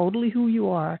be totally who you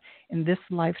are in this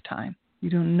lifetime. You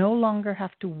do no longer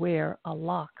have to wear a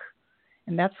lock.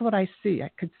 And that's what I see.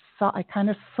 I kind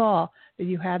of saw that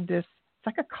you had this, it's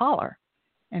like a collar.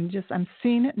 And just I'm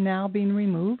seeing it now being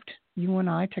removed. You and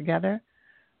I together,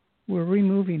 we're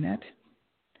removing it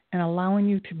and allowing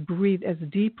you to breathe as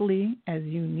deeply as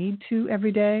you need to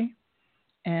every day.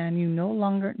 And you no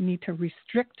longer need to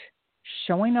restrict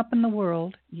showing up in the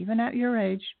world, even at your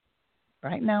age.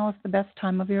 Right now is the best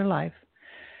time of your life.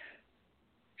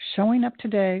 Showing up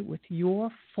today with your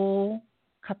full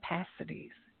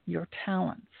capacities, your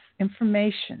talents,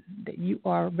 information that you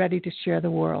are ready to share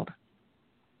the world.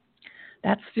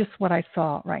 That's just what I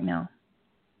saw right now.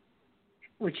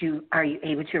 Are you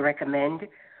able to recommend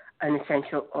an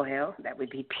essential oil that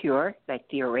would be pure, like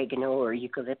the oregano or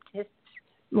eucalyptus?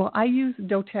 Well, I use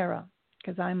doTERRA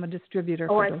because I'm a distributor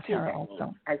for doTERRA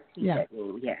also. I see that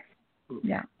name, yes.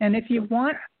 Yeah, and if you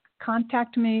want,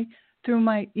 contact me through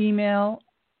my email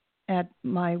at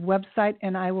my website,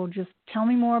 and I will just tell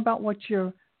me more about what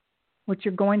you're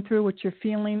going through, what you're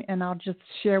feeling, and I'll just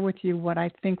share with you what I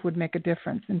think would make a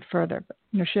difference and further.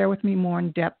 But, share with me more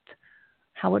in depth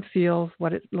how it feels,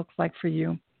 what it looks like for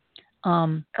you.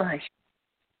 And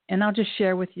I'll just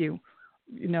share with you,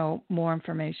 more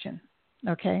information.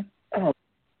 Okay? Oh,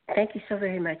 thank you so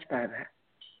very much, Barbara.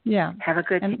 Yeah. Have a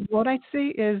good day. And what I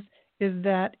see is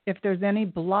that if there's any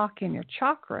block in your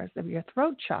chakras, of your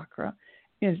throat chakra,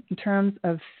 in terms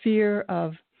of fear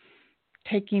of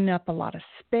taking up a lot of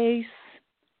space,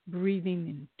 breathing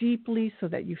in deeply so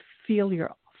that you feel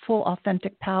your full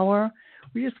authentic power,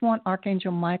 we just want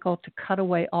Archangel Michael to cut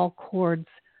away all cords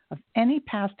of any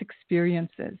past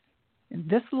experiences in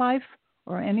this life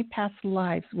or any past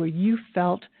lives where you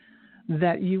felt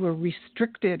that you were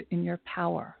restricted in your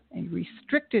power and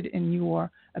restricted in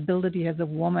your ability as a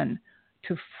woman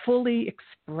to fully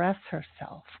express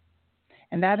herself.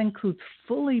 And that includes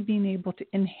fully being able to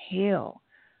inhale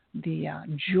the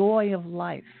joy of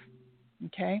life.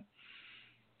 Okay?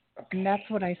 And that's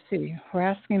what I see. We're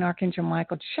asking Archangel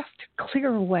Michael just to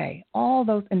clear away all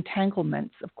those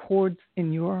entanglements of cords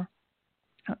in your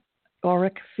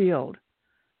auric field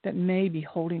that may be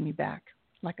holding you back,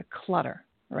 like a clutter,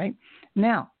 right?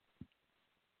 Now,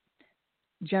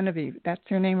 Genevieve, that's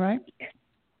your name, right?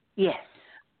 Yes.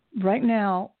 Right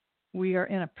now, we are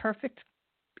in a perfect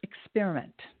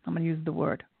experiment, I'm going to use the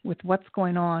word, with what's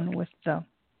going on with the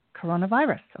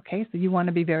coronavirus, okay? So you want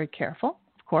to be very careful,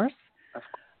 of course.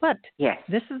 But yes,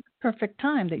 this is the perfect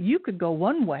time that you could go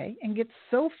one way and get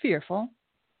so fearful,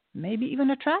 maybe even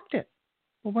attract it.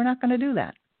 Well, we're not going to do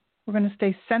that. We're going to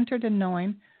stay centered in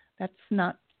knowing that's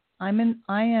not, I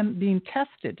am being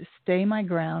tested to stay my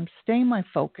ground, stay my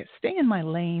focus, stay in my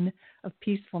lane of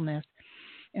peacefulness,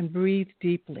 and breathe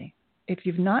deeply. If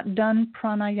you've not done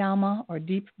pranayama or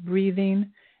deep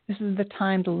breathing, this is the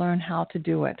time to learn how to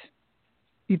do it,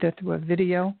 either through a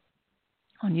video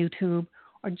on YouTube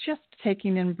or just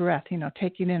taking in breath,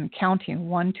 taking in and counting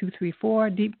 1, 2, 3, 4,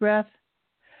 deep breath,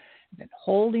 and then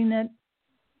holding it,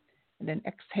 and then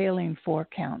exhaling 4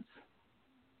 counts.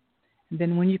 And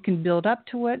then when you can build up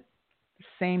to it, the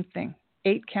same thing.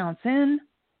 8 counts in,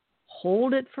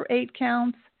 hold it for 8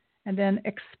 counts, and then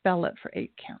expel it for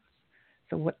 8 counts.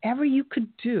 So whatever you could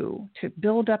do to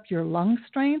build up your lung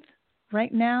strength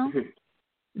right now,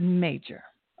 major,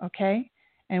 okay?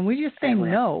 And we just say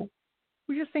no.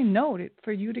 We just say no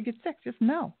for you to get sick. Just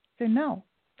no. Say no.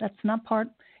 That's not part.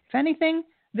 If anything,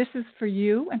 this is for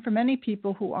you and for many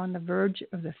people who are on the verge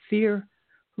of the fear,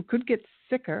 who could get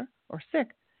sicker or sick.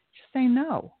 Just say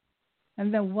no.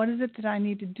 And then what is it that I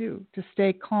need to do to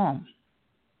stay calm?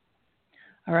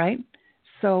 All right?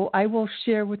 So I will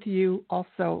share with you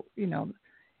also,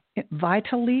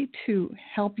 vitally to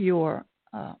help your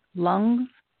lungs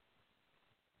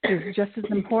is just as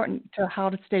important to how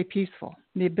to stay peaceful.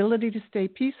 The ability to stay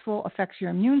peaceful affects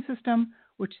your immune system,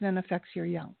 which then affects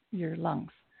your lungs.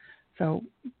 So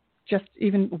just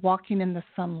even walking in the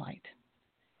sunlight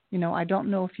I don't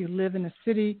know if you live in a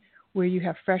city where you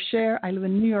have fresh air. I live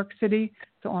in New York City,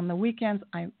 so on the weekends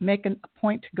I make a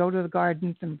point to go to the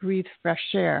gardens and breathe fresh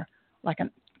air, like a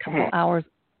couple hours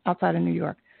outside of New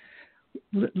York.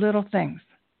 Little things.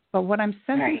 But what I'm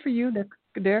sensing for you,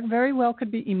 there very well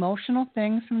could be emotional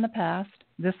things from the past,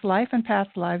 this life and past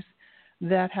lives,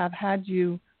 that have had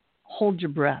you hold your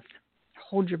breath,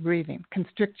 hold your breathing,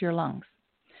 constrict your lungs.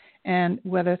 And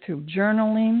whether through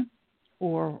journaling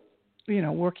or,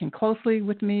 working closely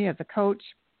with me as a coach,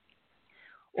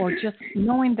 or just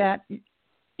knowing that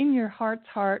in your heart's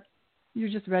heart, you're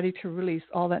just ready to release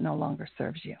all that no longer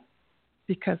serves you.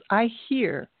 Because I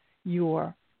hear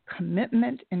your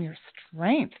commitment and your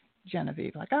strength,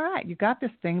 Genevieve. Like, all right, you got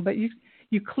this thing, but you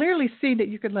clearly see that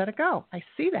you could let it go. I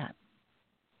see that.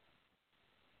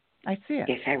 I see it.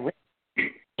 Yes, I will.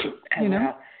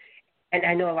 Will. And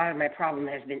I know a lot of my problem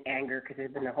has been anger, because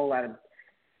there's been a whole lot of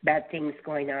bad things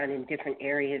going on in different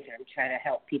areas that I'm trying to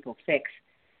help people fix.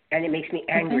 And it makes me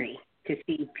angry to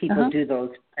see people do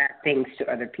those bad things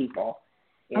to other people.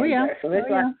 And, so there's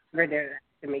a lot of anger there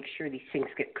to make sure these things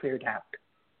get cleared out.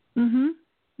 Mm-hmm.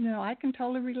 No, I can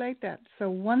totally relate that. So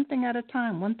one thing at a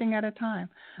time, one thing at a time.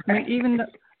 I mean,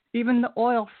 even the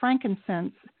oil,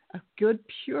 frankincense, a good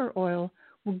pure oil,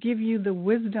 will give you the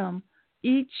wisdom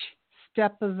each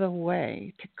step of the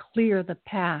way to clear the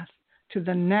path to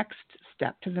the next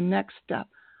step,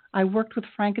 I worked with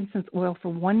frankincense oil for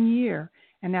 1 year,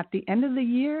 and at the end of the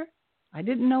year, I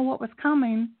didn't know what was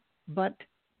coming, but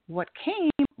what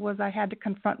came was I had to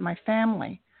confront my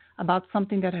family about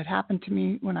something that had happened to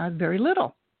me when I was very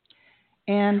little.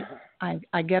 And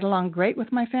I get along great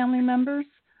with my family members.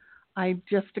 I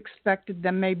just expected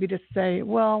them maybe to say,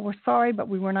 well, we're sorry, but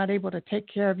we were not able to take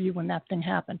care of you when that thing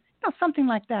happened. Something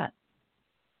like that.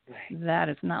 Right. That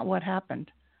is not what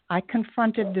happened. I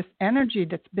confronted this energy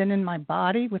that's been in my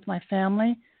body with my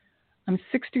family. I'm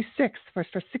 66. For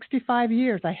 65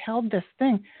 years, I held this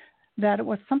thing that it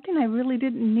was something I really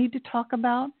didn't need to talk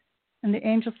about. And the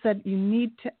angel said, you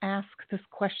need to ask this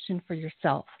question for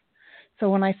yourself. So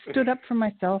when I stood up for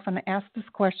myself and I asked this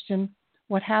question,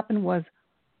 what happened was,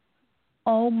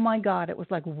 oh my God, it was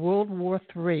like World War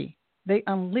III. They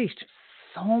unleashed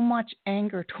so much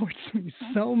anger towards me,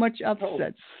 so much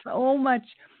upset, so much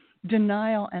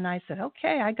denial. And I said,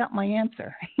 okay, I got my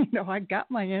answer. I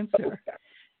got my answer.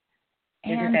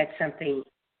 Isn't that something?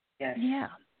 Yes. Yeah.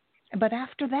 But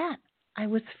after that, I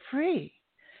was free.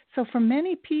 So for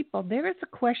many people, there is a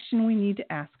question we need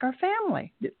to ask our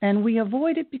family. And we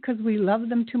avoid it because we love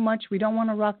them too much. We don't want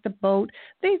to rock the boat.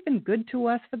 They've been good to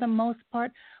us for the most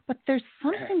part. But there's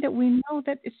something that we know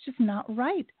that it's just not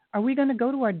right. Are we going to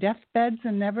go to our deathbeds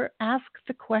and never ask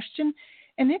the question?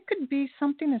 And it could be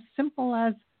something as simple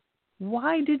as,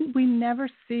 why didn't we never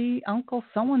see Uncle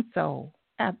so-and-so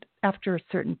after a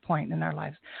certain point in our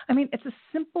lives? I mean, it's a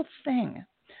simple thing.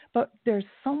 But there's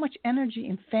so much energy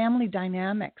in family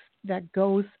dynamics that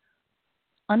goes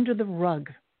under the rug.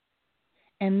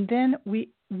 And then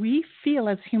we feel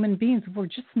as human beings, we're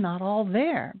just not all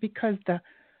there, because the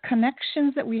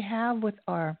connections that we have with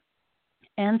our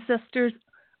ancestors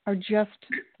are just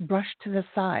brushed to the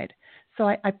side. So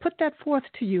I put that forth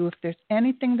to you. If there's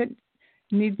anything that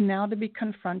needs now to be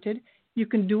confronted, you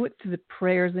can do it through the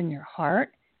prayers in your heart.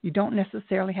 You don't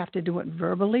necessarily have to do it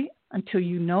verbally until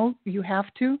you know you have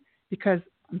to, because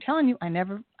I'm telling you, I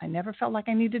never felt like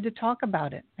I needed to talk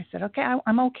about it. I said, okay,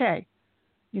 I'm okay.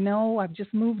 I've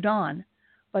just moved on.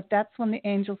 But that's when the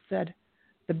angel said,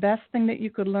 the best thing that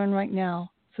you could learn right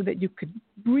now, so that you could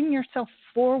bring yourself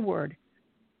forward,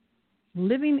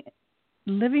 living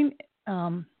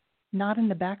not in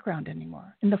the background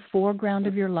anymore, in the foreground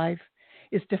of your life,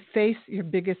 is to face your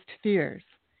biggest fears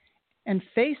and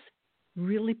face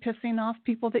really pissing off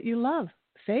people that you love.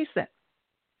 Face it.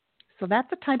 So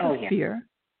that's a type of fear.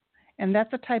 And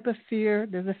that's a type of fear.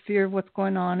 There's a fear of what's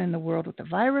going on in the world with the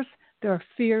virus. There are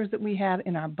fears that we have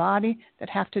in our body that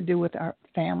have to do with our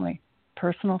family,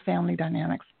 personal family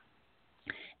dynamics.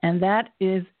 And that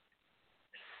is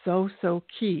so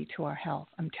key to our health.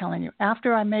 I'm telling you,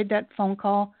 after I made that phone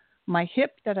call, my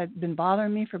hip that had been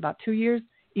bothering me for about 2 years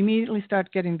immediately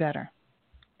started getting better.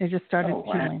 It just started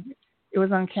healing. It was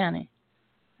uncanny.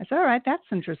 I said, all right, that's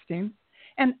interesting.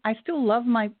 And I still love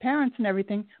my parents and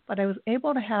everything, but I was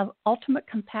able to have ultimate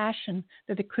compassion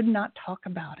that they could not talk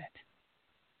about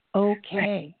it.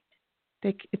 Okay.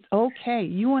 It's okay.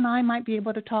 You and I might be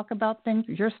able to talk about things.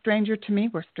 You're a stranger to me.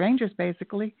 We're strangers,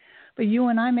 basically. But you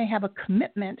and I may have a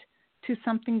commitment to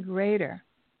something greater.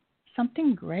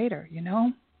 Something greater,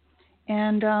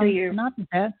 And so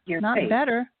not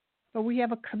better, but we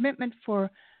have a commitment for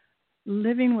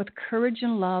living with courage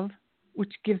and love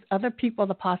which gives other people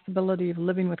the possibility of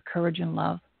living with courage and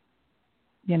love.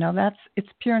 You know, it's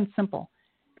pure and simple.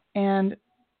 And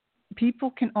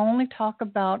people can only talk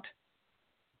about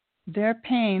their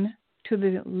pain to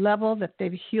the level that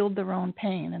they've healed their own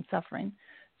pain and suffering.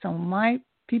 So my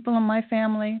people in my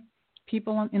family,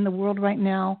 people in the world right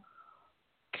now,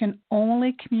 can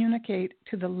only communicate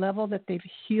to the level that they've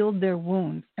healed their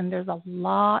wounds. And there's a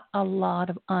lot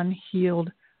of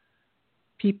unhealed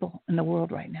people in the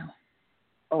world right now.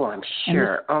 Oh, I'm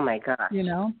sure. Oh, my gosh. You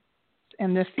know,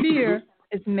 and the fear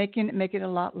is making it a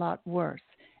lot worse.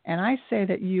 And I say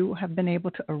that you have been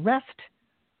able to arrest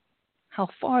how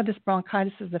far this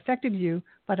bronchitis has affected you,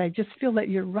 but I just feel that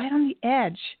you're right on the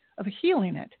edge of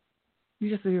healing it.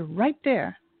 You're right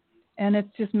there. And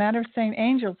it's just a matter of saying,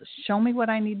 angels, show me what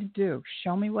I need to do.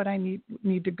 Show me what I need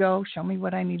to go. Show me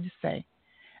what I need to say.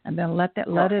 And then let it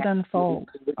unfold.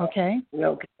 Okay?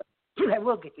 I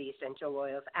will get the essential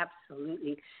oils,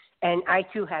 absolutely. And I,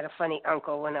 too, had a funny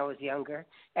uncle when I was younger.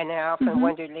 And I often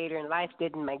wondered later in life,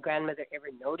 didn't my grandmother ever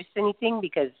notice anything?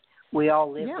 Because we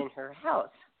all lived in her house.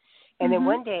 And then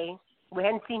one day, we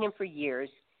hadn't seen him for years.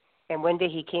 And one day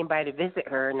he came by to visit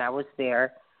her, and I was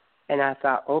there. And I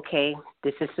thought, okay,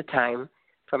 this is the time.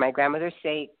 For my grandmother's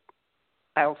sake,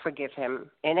 I'll forgive him.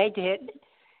 And I did.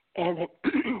 And then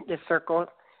the circle,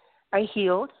 I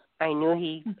healed. I knew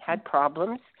he had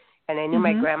problems. And I knew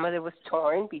my grandmother was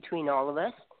torn between all of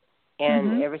us.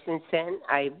 And ever since then,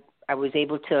 I was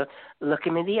able to look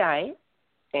him in the eye.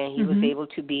 And he was able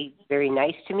to be very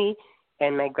nice to me.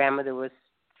 And my grandmother was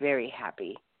very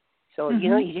happy. So, you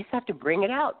know, you just have to bring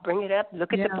it out. Bring it up.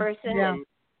 Look at the person and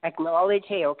acknowledge,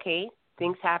 hey, okay,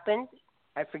 things happen.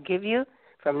 I forgive you.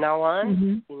 From now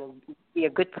on, you know, be a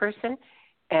good person.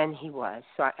 And he was.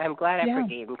 So I'm glad I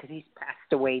forgave him because he's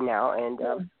passed away now. And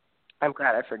I'm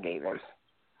glad I forgave him.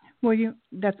 Well,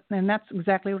 that's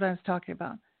exactly what I was talking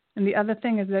about. And the other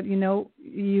thing is that, you know,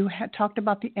 you had talked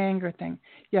about the anger thing.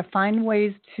 You find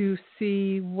ways to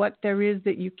see what there is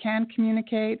that you can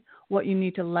communicate, what you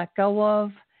need to let go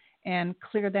of, and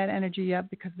clear that energy up,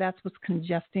 because that's what's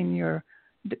congesting your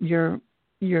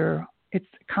it's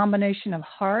a combination of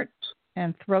heart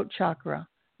and throat chakra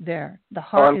there. The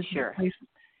heart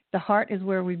the heart is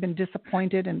where we've been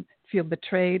disappointed and feel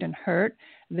betrayed and hurt.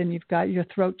 Then you've got your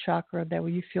throat chakra that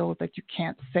where you feel that you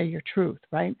can't say your truth,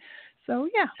 right? So,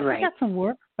 I got some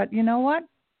work. But you know what?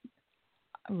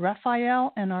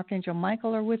 Raphael and Archangel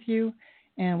Michael are with you,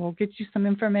 and we'll get you some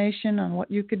information on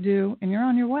what you could do, and you're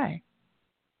on your way.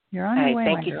 You're on your way.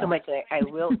 Thank you so much. I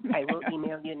will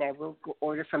email you, and I will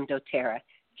order from doTERRA.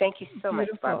 Thank you so much,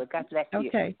 Barbara. God bless you.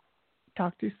 Okay.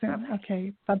 Talk to you soon. Bye-bye.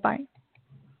 Okay. Bye-bye.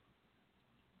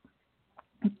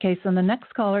 Okay, so the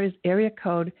next caller is area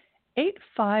code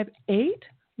 858.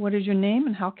 What is your name,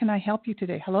 and how can I help you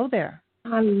today? Hello there.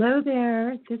 Hello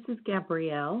there. This is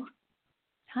Gabrielle.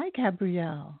 Hi,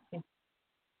 Gabrielle.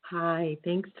 Hi.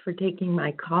 Thanks for taking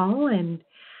my call. And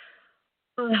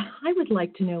I would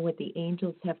like to know what the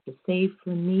angels have to say for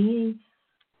me.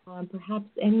 Perhaps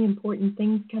any important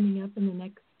things coming up in the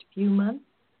next few months.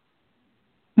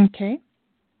 Okay.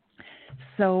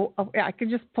 So I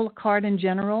could just pull a card in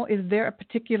general. Is there a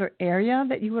particular area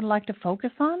that you would like to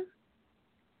focus on?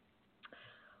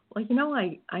 Well, you know,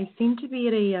 I seem to be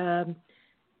at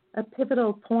a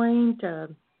pivotal point, a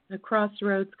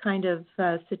crossroads kind of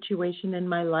situation in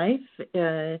my life.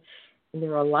 And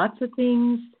there are lots of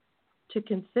things to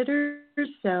consider,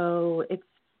 so it's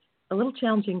a little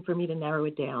challenging for me to narrow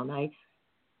it down. I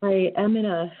am in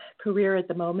a career at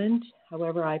the moment.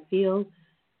 However, I feel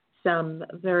some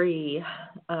very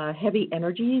heavy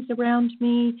energies around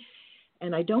me,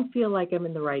 and I don't feel like I'm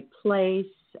in the right place.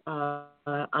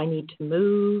 I need to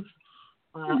move.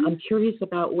 I'm curious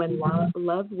about when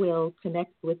love will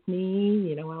connect with me.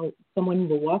 You know, how someone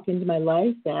will walk into my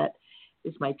life that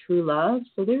is my true love.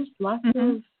 So there's lots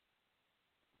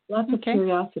of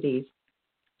curiosities.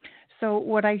 So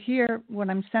what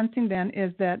I'm sensing then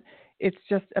is that it's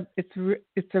just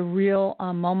it's a real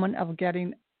moment of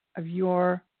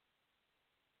your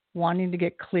wanting to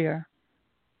get clear.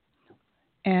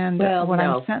 And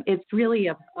it's really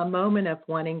a moment of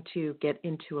wanting to get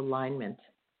into alignment.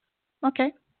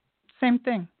 Okay, same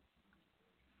thing.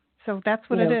 So that's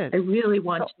what it is. I really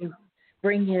want to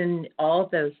bring in all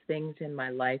those things in my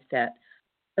life that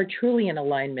are truly in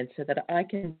alignment, so that I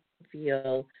can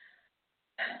feel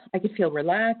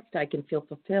relaxed, I can feel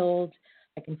fulfilled,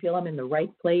 I can feel I'm in the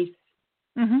right place,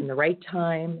 in the right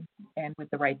time, and with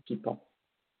the right people.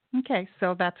 Okay,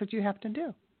 so that's what you have to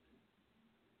do.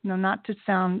 No, not to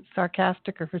sound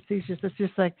sarcastic or facetious. It's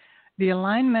just like the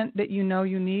alignment that you know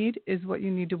you need is what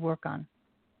you need to work on.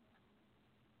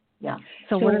 Yeah.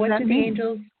 So what does that do mean? the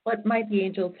angels? What might the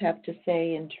angels have to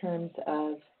say in terms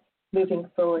of moving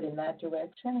forward in that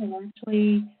direction and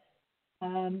actually,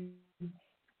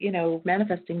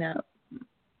 manifesting that?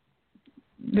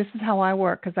 This is how I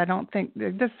work, because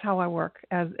this is how I work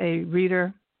as a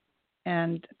reader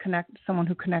and someone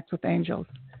who connects with angels.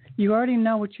 You already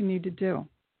know what you need to do.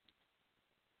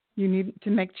 You need to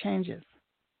make changes.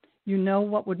 You know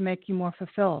what would make you more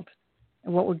fulfilled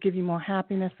and what would give you more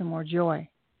happiness and more joy.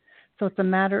 So it's a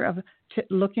matter of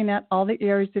looking at all the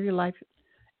areas of your life.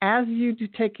 As you do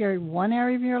take care of one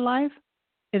area of your life,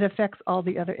 it affects all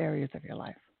the other areas of your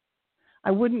life. I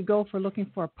wouldn't go for looking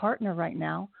for a partner right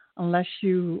now unless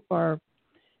you are,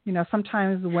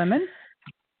 sometimes women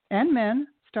and men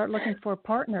start looking for a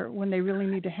partner when they really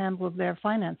need to handle their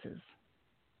finances.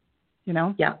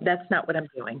 Yeah, that's not what I'm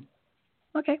doing.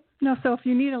 Okay. No, so if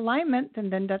you need alignment, then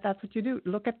that's what you do.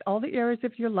 Look at all the areas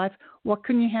of your life. What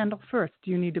can you handle first?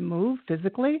 Do you need to move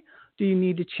physically? Do you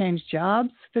need to change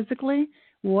jobs physically?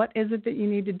 What is it that you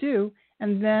need to do?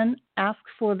 And then ask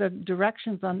for the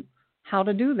directions on how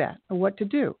to do that or what to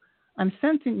do. I'm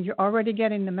sensing you're already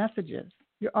getting the messages.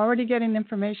 You're already getting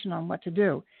information on what to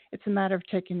do. It's a matter of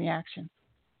taking the action.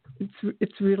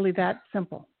 It's really that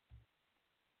simple.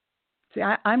 See,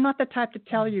 I'm not the type to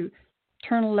tell you,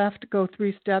 turn left, go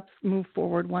 3 steps, move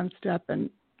forward 1 step, and,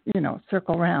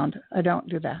 circle around. I don't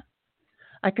do that.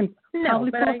 I can probably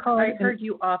but pull a card. I heard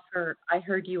you offer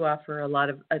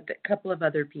a couple of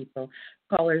other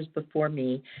callers before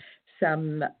me,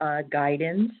 some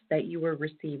guidance that you were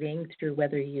receiving through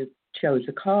whether you chose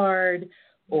a card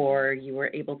or you were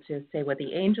able to say what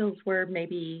the angels were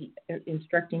maybe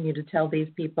instructing you to tell these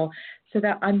people, so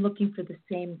that I'm looking for the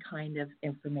same kind of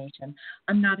information.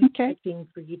 I'm not expecting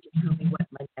for you to tell me what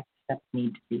my next steps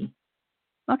need to be.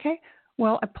 Okay.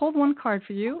 Well, I pulled one card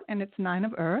for you, and it's 9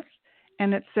 of Earth,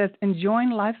 and it says,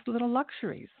 enjoying life's little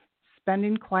luxuries,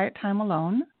 spending quiet time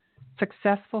alone,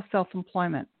 successful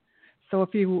self-employment. So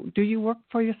do you work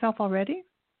for yourself already?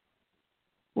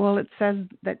 Well, it says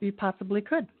that you possibly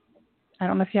could. I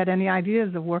don't know if you had any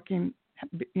ideas of working,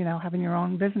 having your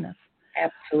own business.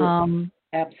 Absolutely.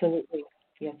 Absolutely.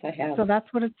 Yes, I have. So that's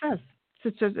what it says. So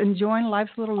it says enjoying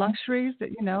life's little luxuries, that,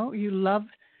 you love,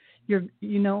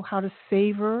 you know how to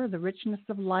savor the richness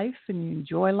of life and you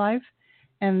enjoy life.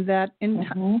 And that in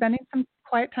spending some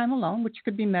quiet time alone, which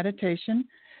could be meditation,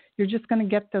 you're just going to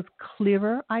get those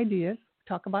clearer ideas.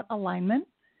 Talk about alignment.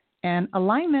 And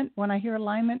alignment, when I hear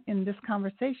alignment in this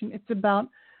conversation, it's about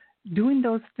doing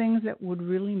those things that would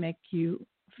really make you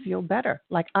feel better.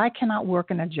 Like I cannot work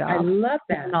in a job. I love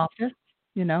that. In an office,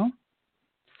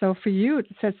 So for you, it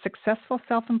says successful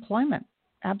self-employment.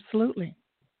 Absolutely.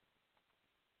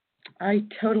 I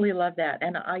totally love that.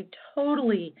 And I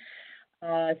totally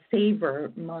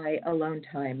savor my alone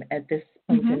time at this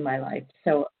point in my life.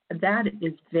 So that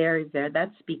is very, very,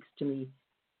 that speaks to me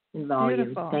in volume.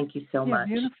 Beautiful. Thank you so much.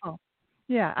 Beautiful.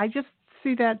 Yeah, I just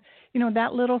see that,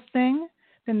 that little thing,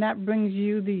 then that brings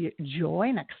you the joy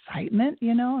and excitement,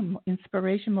 and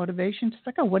inspiration, motivation. Just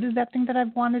like, oh, what is that thing that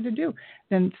I've wanted to do?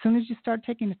 Then as soon as you start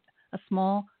taking a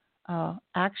small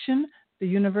action, the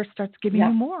universe starts giving you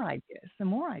more ideas and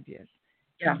more ideas.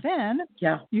 Yeah. And then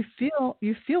you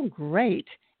feel great,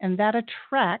 and that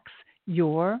attracts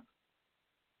your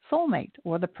soulmate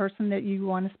or the person that you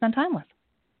want to spend time with.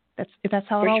 That's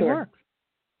how it all works.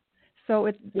 So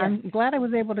I'm glad I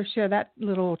was able to share that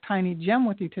little tiny gem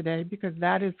with you today, because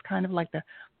that is kind of like the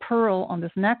pearl on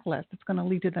this necklace. It's going to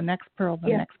lead to the next pearl, the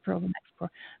next pearl, the next pearl.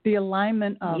 The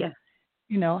alignment of,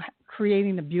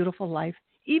 creating a beautiful life,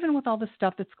 even with all the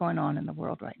stuff that's going on in the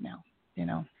world right now,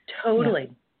 Totally.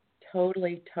 Yeah.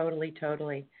 Totally.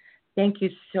 Thank you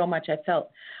so much.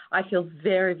 I feel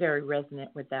very, very resonant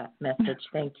with that message.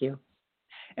 Thank you.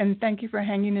 And thank you for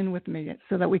hanging in with me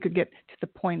so that we could get to the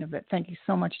point of it. Thank you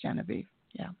so much, Genevieve.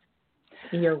 Yeah.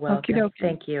 You're welcome. Okey-dokey.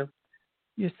 Thank you.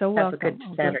 You're so welcome. Have a good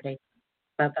Saturday.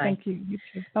 Bye-bye. Thank you. You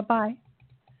too. Bye-bye.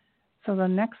 So the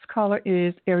next caller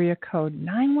is area code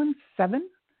 917.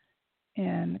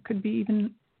 And it could be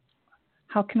even,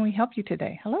 how can we help you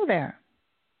today? Hello there.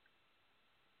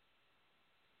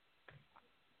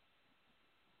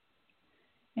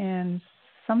 And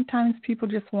sometimes people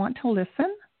just want to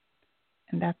listen,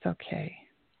 and that's okay.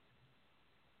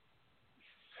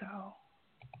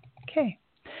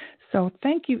 So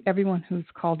thank you, everyone who's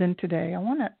called in today. I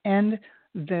want to end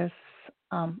this.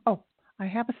 I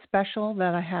have a special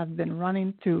that I have been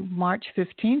running through March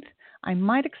 15th. I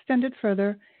might extend it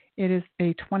further. It is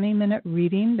a 20-minute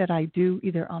reading that I do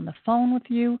either on the phone with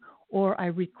you or I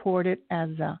record it as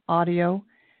audio.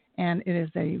 And it is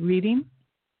a reading,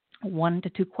 1 to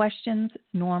 2 questions,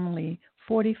 normally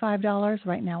 $45.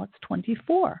 Right now it's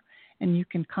 $24. And you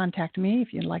can contact me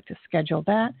if you'd like to schedule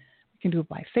that. We can do it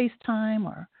by FaceTime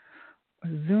or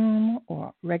Zoom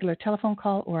or regular telephone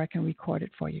call, or I can record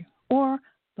it for you. Or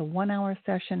the 1 hour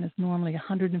session is normally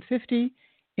 $150.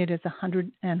 It is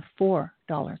 $104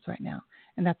 right now.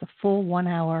 And that's a full 1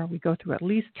 hour. We go through at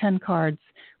least 10 cards.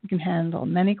 We can handle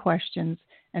many questions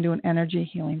and do an energy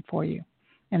healing for you.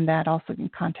 And that also you can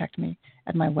contact me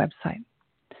at my website.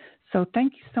 So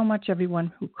thank you so much,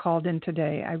 everyone who called in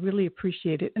today. I really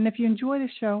appreciate it. And if you enjoy the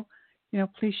show,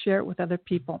 please share it with other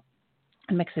people.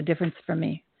 It makes a difference for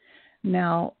me.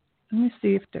 Now, let me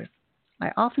see if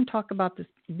I often talk about this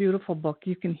beautiful book,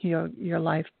 You Can Heal Your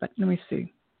Life, but let me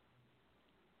see.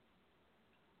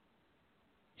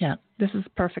 Yeah, this is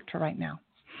perfect for right now.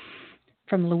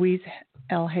 From Louise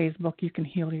L. Hay's book, You Can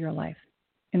Heal Your Life.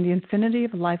 In the infinity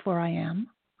of life where I am,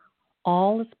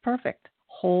 all is perfect,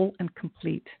 whole, and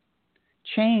complete.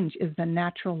 Change is the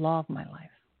natural law of my life.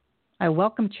 I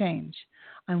welcome change.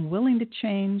 I'm willing to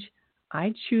change.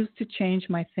 I choose to change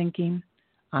my thinking.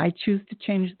 I choose to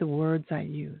change the words I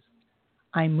use.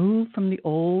 I move from the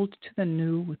old to the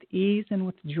new with ease and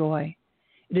with joy.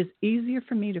 It is easier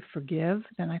for me to forgive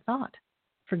than I thought.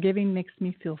 Forgiving makes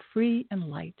me feel free and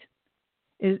light.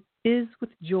 It is with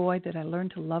joy that I learn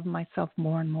to love myself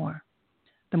more and more.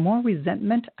 The more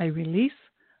resentment I release,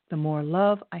 the more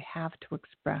love I have to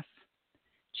express.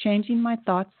 Changing my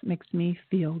thoughts makes me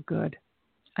feel good.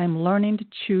 I'm learning to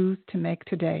choose to make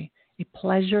today a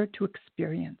pleasure to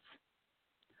experience.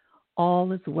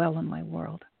 All is well in my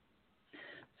world.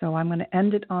 So I'm going to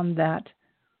end it on that.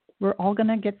 We're all going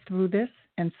to get through this,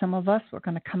 and some of us are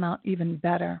going to come out even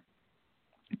better.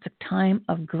 It's a time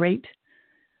of great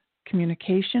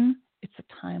communication. It's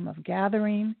a time of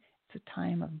gathering. It's a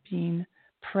time of being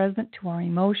present to our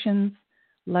emotions,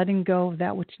 letting go of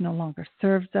that which no longer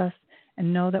serves us,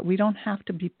 and know that we don't have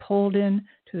to be pulled in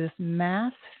to this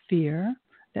mass fear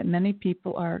that many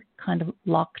people are kind of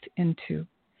locked into.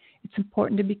 It's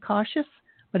important to be cautious,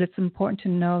 but it's important to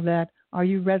know that are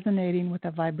you resonating with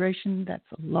a vibration that's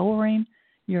lowering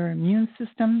your immune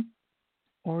system,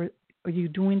 or are you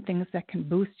doing things that can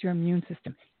boost your immune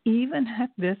system, even at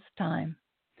this time?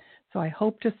 So I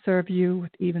hope to serve you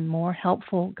with even more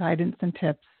helpful guidance and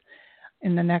tips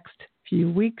in the next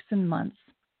few weeks and months.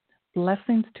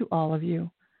 Blessings to all of you.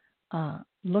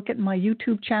 Look at my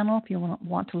YouTube channel if you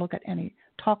want to look at any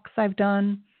talks I've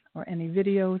done or any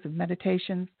videos of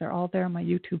meditations. They're all there on my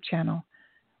YouTube channel.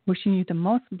 Wishing you the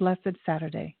most blessed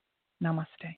Saturday. Namaste.